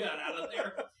barely got out of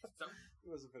there. So It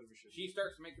was a bit of a shit. she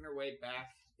starts making her way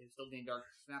back. It's still getting dark.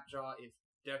 Snapjaw is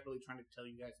definitely trying to tell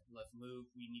you guys, let's move.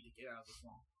 We need to get out of this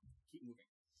swamp. Keep moving.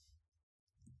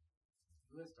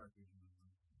 Who has dark vision?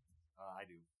 I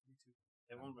do. Me too.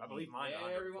 Everyone I believe mine.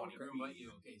 Yeah, everyone 120 Grim feet. bite you.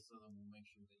 Okay, so then we'll make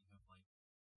sure that you have like.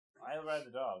 I ride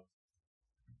the dog.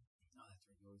 No, that's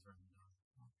right. You always run the dog.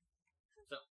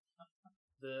 The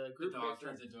The group dog makes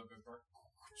turns into a ghost bark.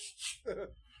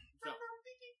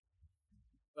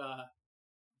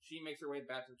 she makes her way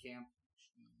back to the camp.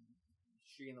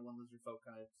 She and the one lizard folk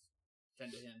kind of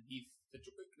tend to him. He's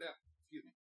excuse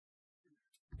me.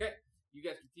 Okay, you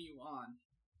guys continue on.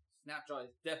 Snapjaw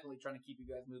is definitely trying to keep you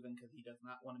guys moving because he does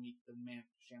not want to meet the man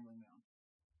shambling down.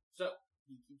 So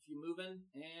he keeps you moving,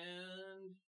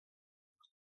 and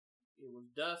it was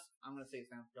dusk. I'm gonna say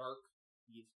it's now dark.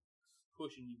 He's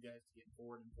pushing you guys to get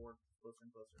forward and forward, closer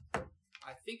and closer.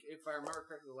 I think if I remember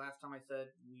correctly, the last time I said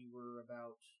we were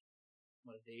about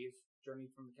a day's journey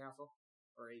from the castle,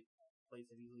 or a place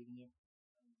that he's leading you.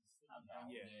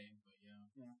 Yeah. Day, but yeah.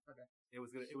 Yeah. Okay. It was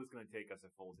gonna take us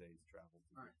a full day's travel to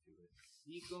Alright. get to it.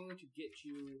 He's going to get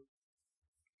you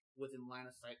within line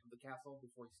of sight of the castle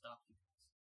before he stops you guys.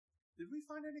 Did we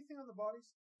find anything on the bodies?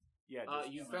 Yeah.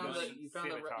 You just found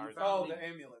scimitars Oh, the the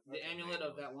amulet. the amulet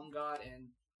of that one god and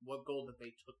what gold that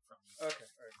they took from you. Okay,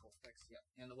 alright, cool. Thanks. Yeah,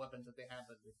 and the weapons that they have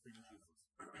that they're pretty useless.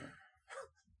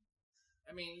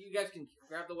 I mean, you guys can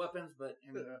grab the weapons, but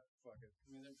I mean, Fuck it. I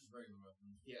mean, they're just regular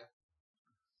weapons. yeah,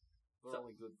 They're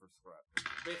only good for scrap.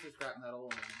 basically scrap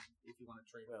metal, and if you want to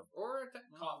trade Well, or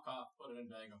Cough, cough. Put it in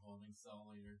a bag of holding. Sell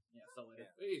later. yeah, sell later.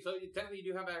 Hey, so technically,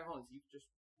 you do have bag holdings. You just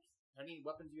any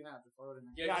weapons you have, just throw it in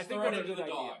there. Yeah, I just think throw it that's a into the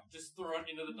good idea. dog. Just throw it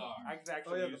into the dog. I could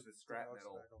actually yeah, use the scrap the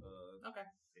metal. dog's Okay.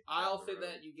 Down I'll the say road.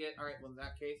 that you get. All right. Well, in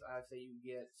that case, I say you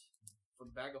get for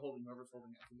the bag of holding. Whoever's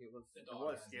holding it, I think it was The It dog.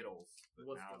 was has it. Skittles, but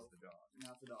was now Skittles. it's the dog.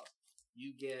 Now it's the dog. You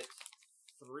get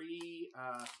 3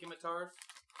 scimitars,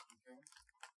 Okay.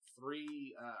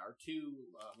 3 or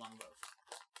 2 longbows.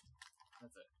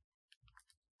 That's it.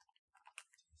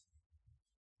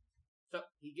 So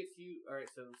he gets you. All right.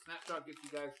 So Snapshot gets you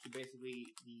guys to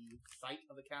basically the site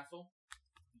of the castle.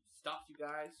 You stops you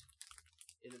guys.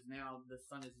 It is now, the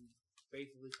sun is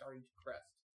basically starting to crest.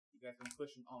 You guys have been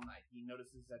pushing all night. He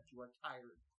notices that you are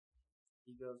tired.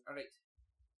 He goes, alright.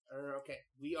 Okay,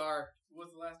 we are...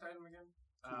 What's the last item again?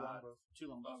 Two longbows.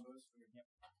 Longbows. Yep.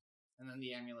 And then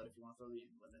the amulet, if you want to throw the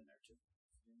amulet in there too.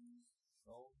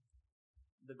 Gold.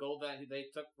 The gold that they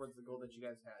took was the gold that you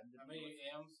guys had. How many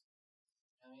AMs?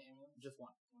 How many amulets? Just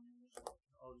one.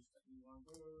 I'll just take You want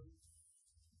those?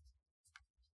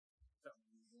 So.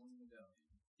 One medallion.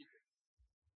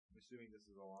 I'm assuming this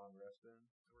is a long rest then.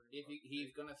 If he's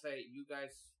gonna say, you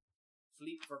guys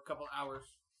sleep for a couple hours.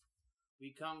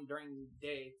 We come during the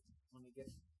day when it gets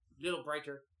a little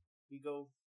brighter. We go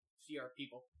see our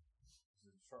people. This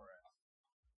is a short rest.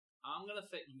 I'm gonna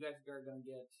say you guys are gonna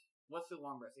get, what's the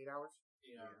long rest? 8 hours?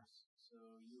 8 hours. So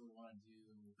you would want to do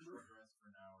short rest for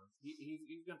an hour.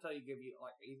 He's gonna tell you he's gonna give you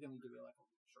like a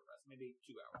short rest, maybe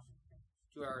 2 hours.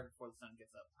 2 hours before the sun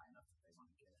gets up high enough that they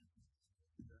want to get in.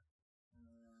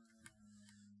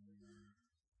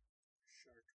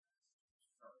 Shark.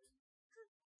 Okay,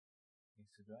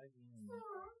 so do I gain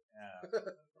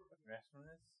rest from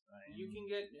this? You can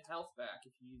get health back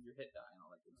if you use your hit die and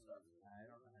all that good stuff. I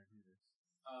don't know how to do this.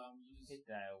 You just Hit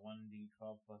die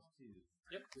 1d12 plus 2.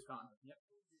 Yep, you're gone. Yep.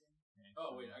 Okay,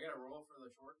 Oh so- wait, I gotta roll for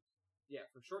the short. Yeah,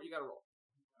 for short you gotta roll.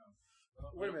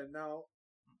 Wait a minute. Now,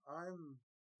 I'm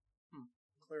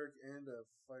cleric and a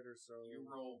fighter, so You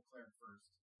roll cleric first.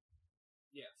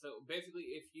 Yeah, so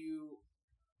basically if you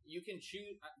can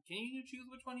choose, can you choose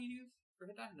which one you use for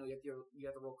hit die? No, you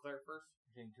have to roll cleric first.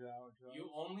 Taking 2 hours. 2 hours. You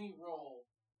only roll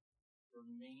your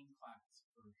main class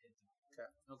for hit die.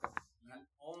 Okay. You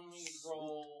only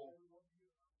roll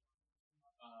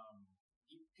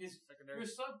because Secondary.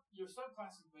 your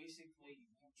subclasses basically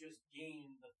you just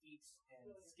gain the feats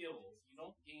and skills. You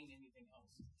don't gain anything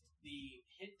else. The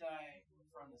hit die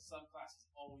from the subclass is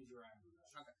always your average.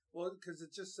 well, because it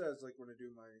just says like when I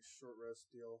do my short rest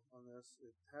deal on this,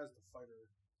 it has the fighter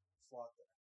slot there.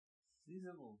 These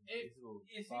little, If- these little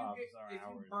If bobs you are if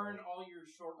hours. you burn right? all your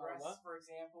short What? rests, for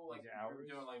example, like These if are we were hours?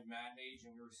 doing like Mad Mage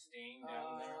and we were staying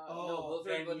down there, No, those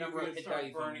then are the you number of could hit start die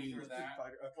you burning can through use. that.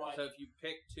 Fighter, okay. But So if you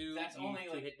pick two, That's you only,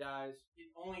 use two like- hit dies. it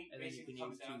only And then you basically can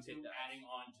comes use down two to hit dice. adding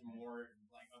on to more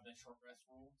like of the short rest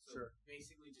rule. So Sure.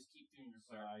 basically just keep doing your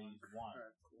So I cleric use one. 1. All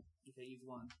right, cool. You can use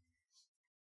one.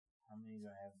 How many do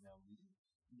I have now?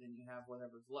 Then you have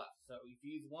whatever's left. So if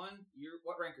you use one,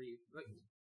 what rank are you?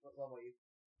 What level are you?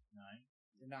 9.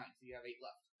 You're 9, so you have 8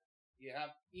 left. You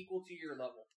have equal to your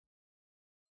level.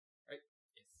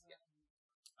 Yes. Yeah.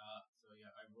 So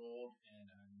yeah, I rolled and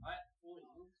I'm at fully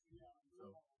healed.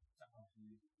 So I'm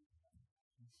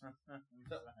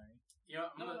sorry. you know,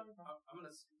 No, let me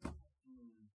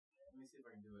no, see if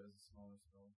I can do it as a smaller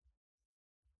spell.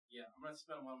 Yeah, I'm gonna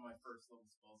spend one of my first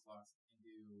level spell slots and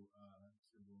do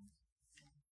cure wounds.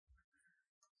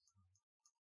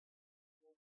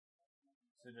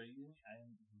 So do you?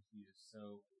 I'm confused.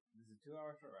 So this is a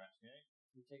 2-hour short rest, right?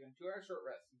 You're taking a 2-hour short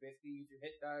rest. You basically use your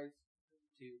hit dice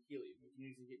to heal you.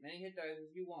 You can use as many hit dice as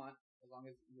you want, as long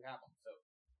as you have them. So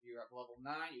if you're at level 9,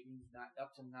 you can use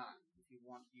up to 9 if you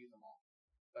want to use them all.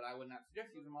 But I would not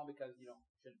suggest use them all because you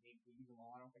shouldn't need to use them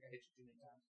all. I don't think I hit you too many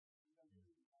times.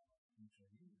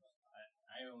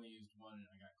 I only used one and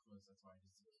I got close. That's why I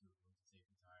just did cure wounds to save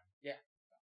the time.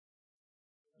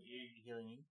 You healing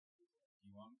me? Do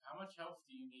you want? How much health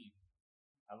do you need?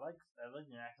 I like the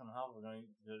maximum health. We're going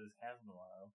to go to this chasm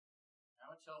tomorrow. How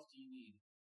much health do you need?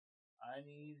 I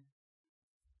need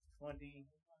 24.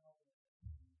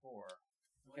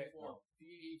 Okay. 24.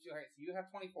 Alright, so you have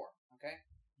 24. Okay.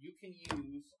 You can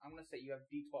use. I'm gonna say you have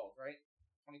D12, right?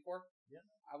 24. Yeah.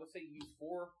 I would say use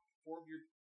four of your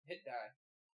hit die,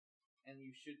 and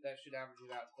that should average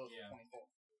it out close Yeah. to 24.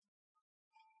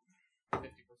 50%.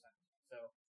 So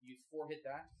use 4 hit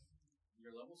die.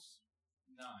 Your level's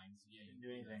 9, so yeah, you Didn't do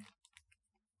anything.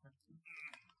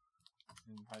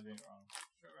 I'm probably doing it wrong.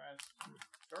 Short rest.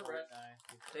 Short rest.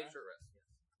 Take short short rest.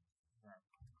 Yes.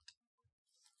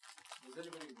 Does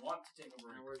anybody want to take a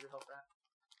break? And where's your health at?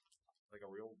 Like a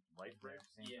real light break.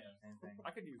 Yeah. Same thing.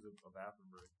 I could use a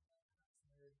bathroom break,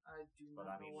 I do but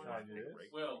not I mean, know should what I take a this?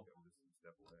 break? Will. I'm just a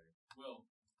step away. Will.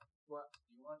 What?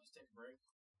 Do you want to just take a break?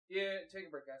 Yeah, take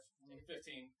a break, guys. Take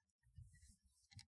 15.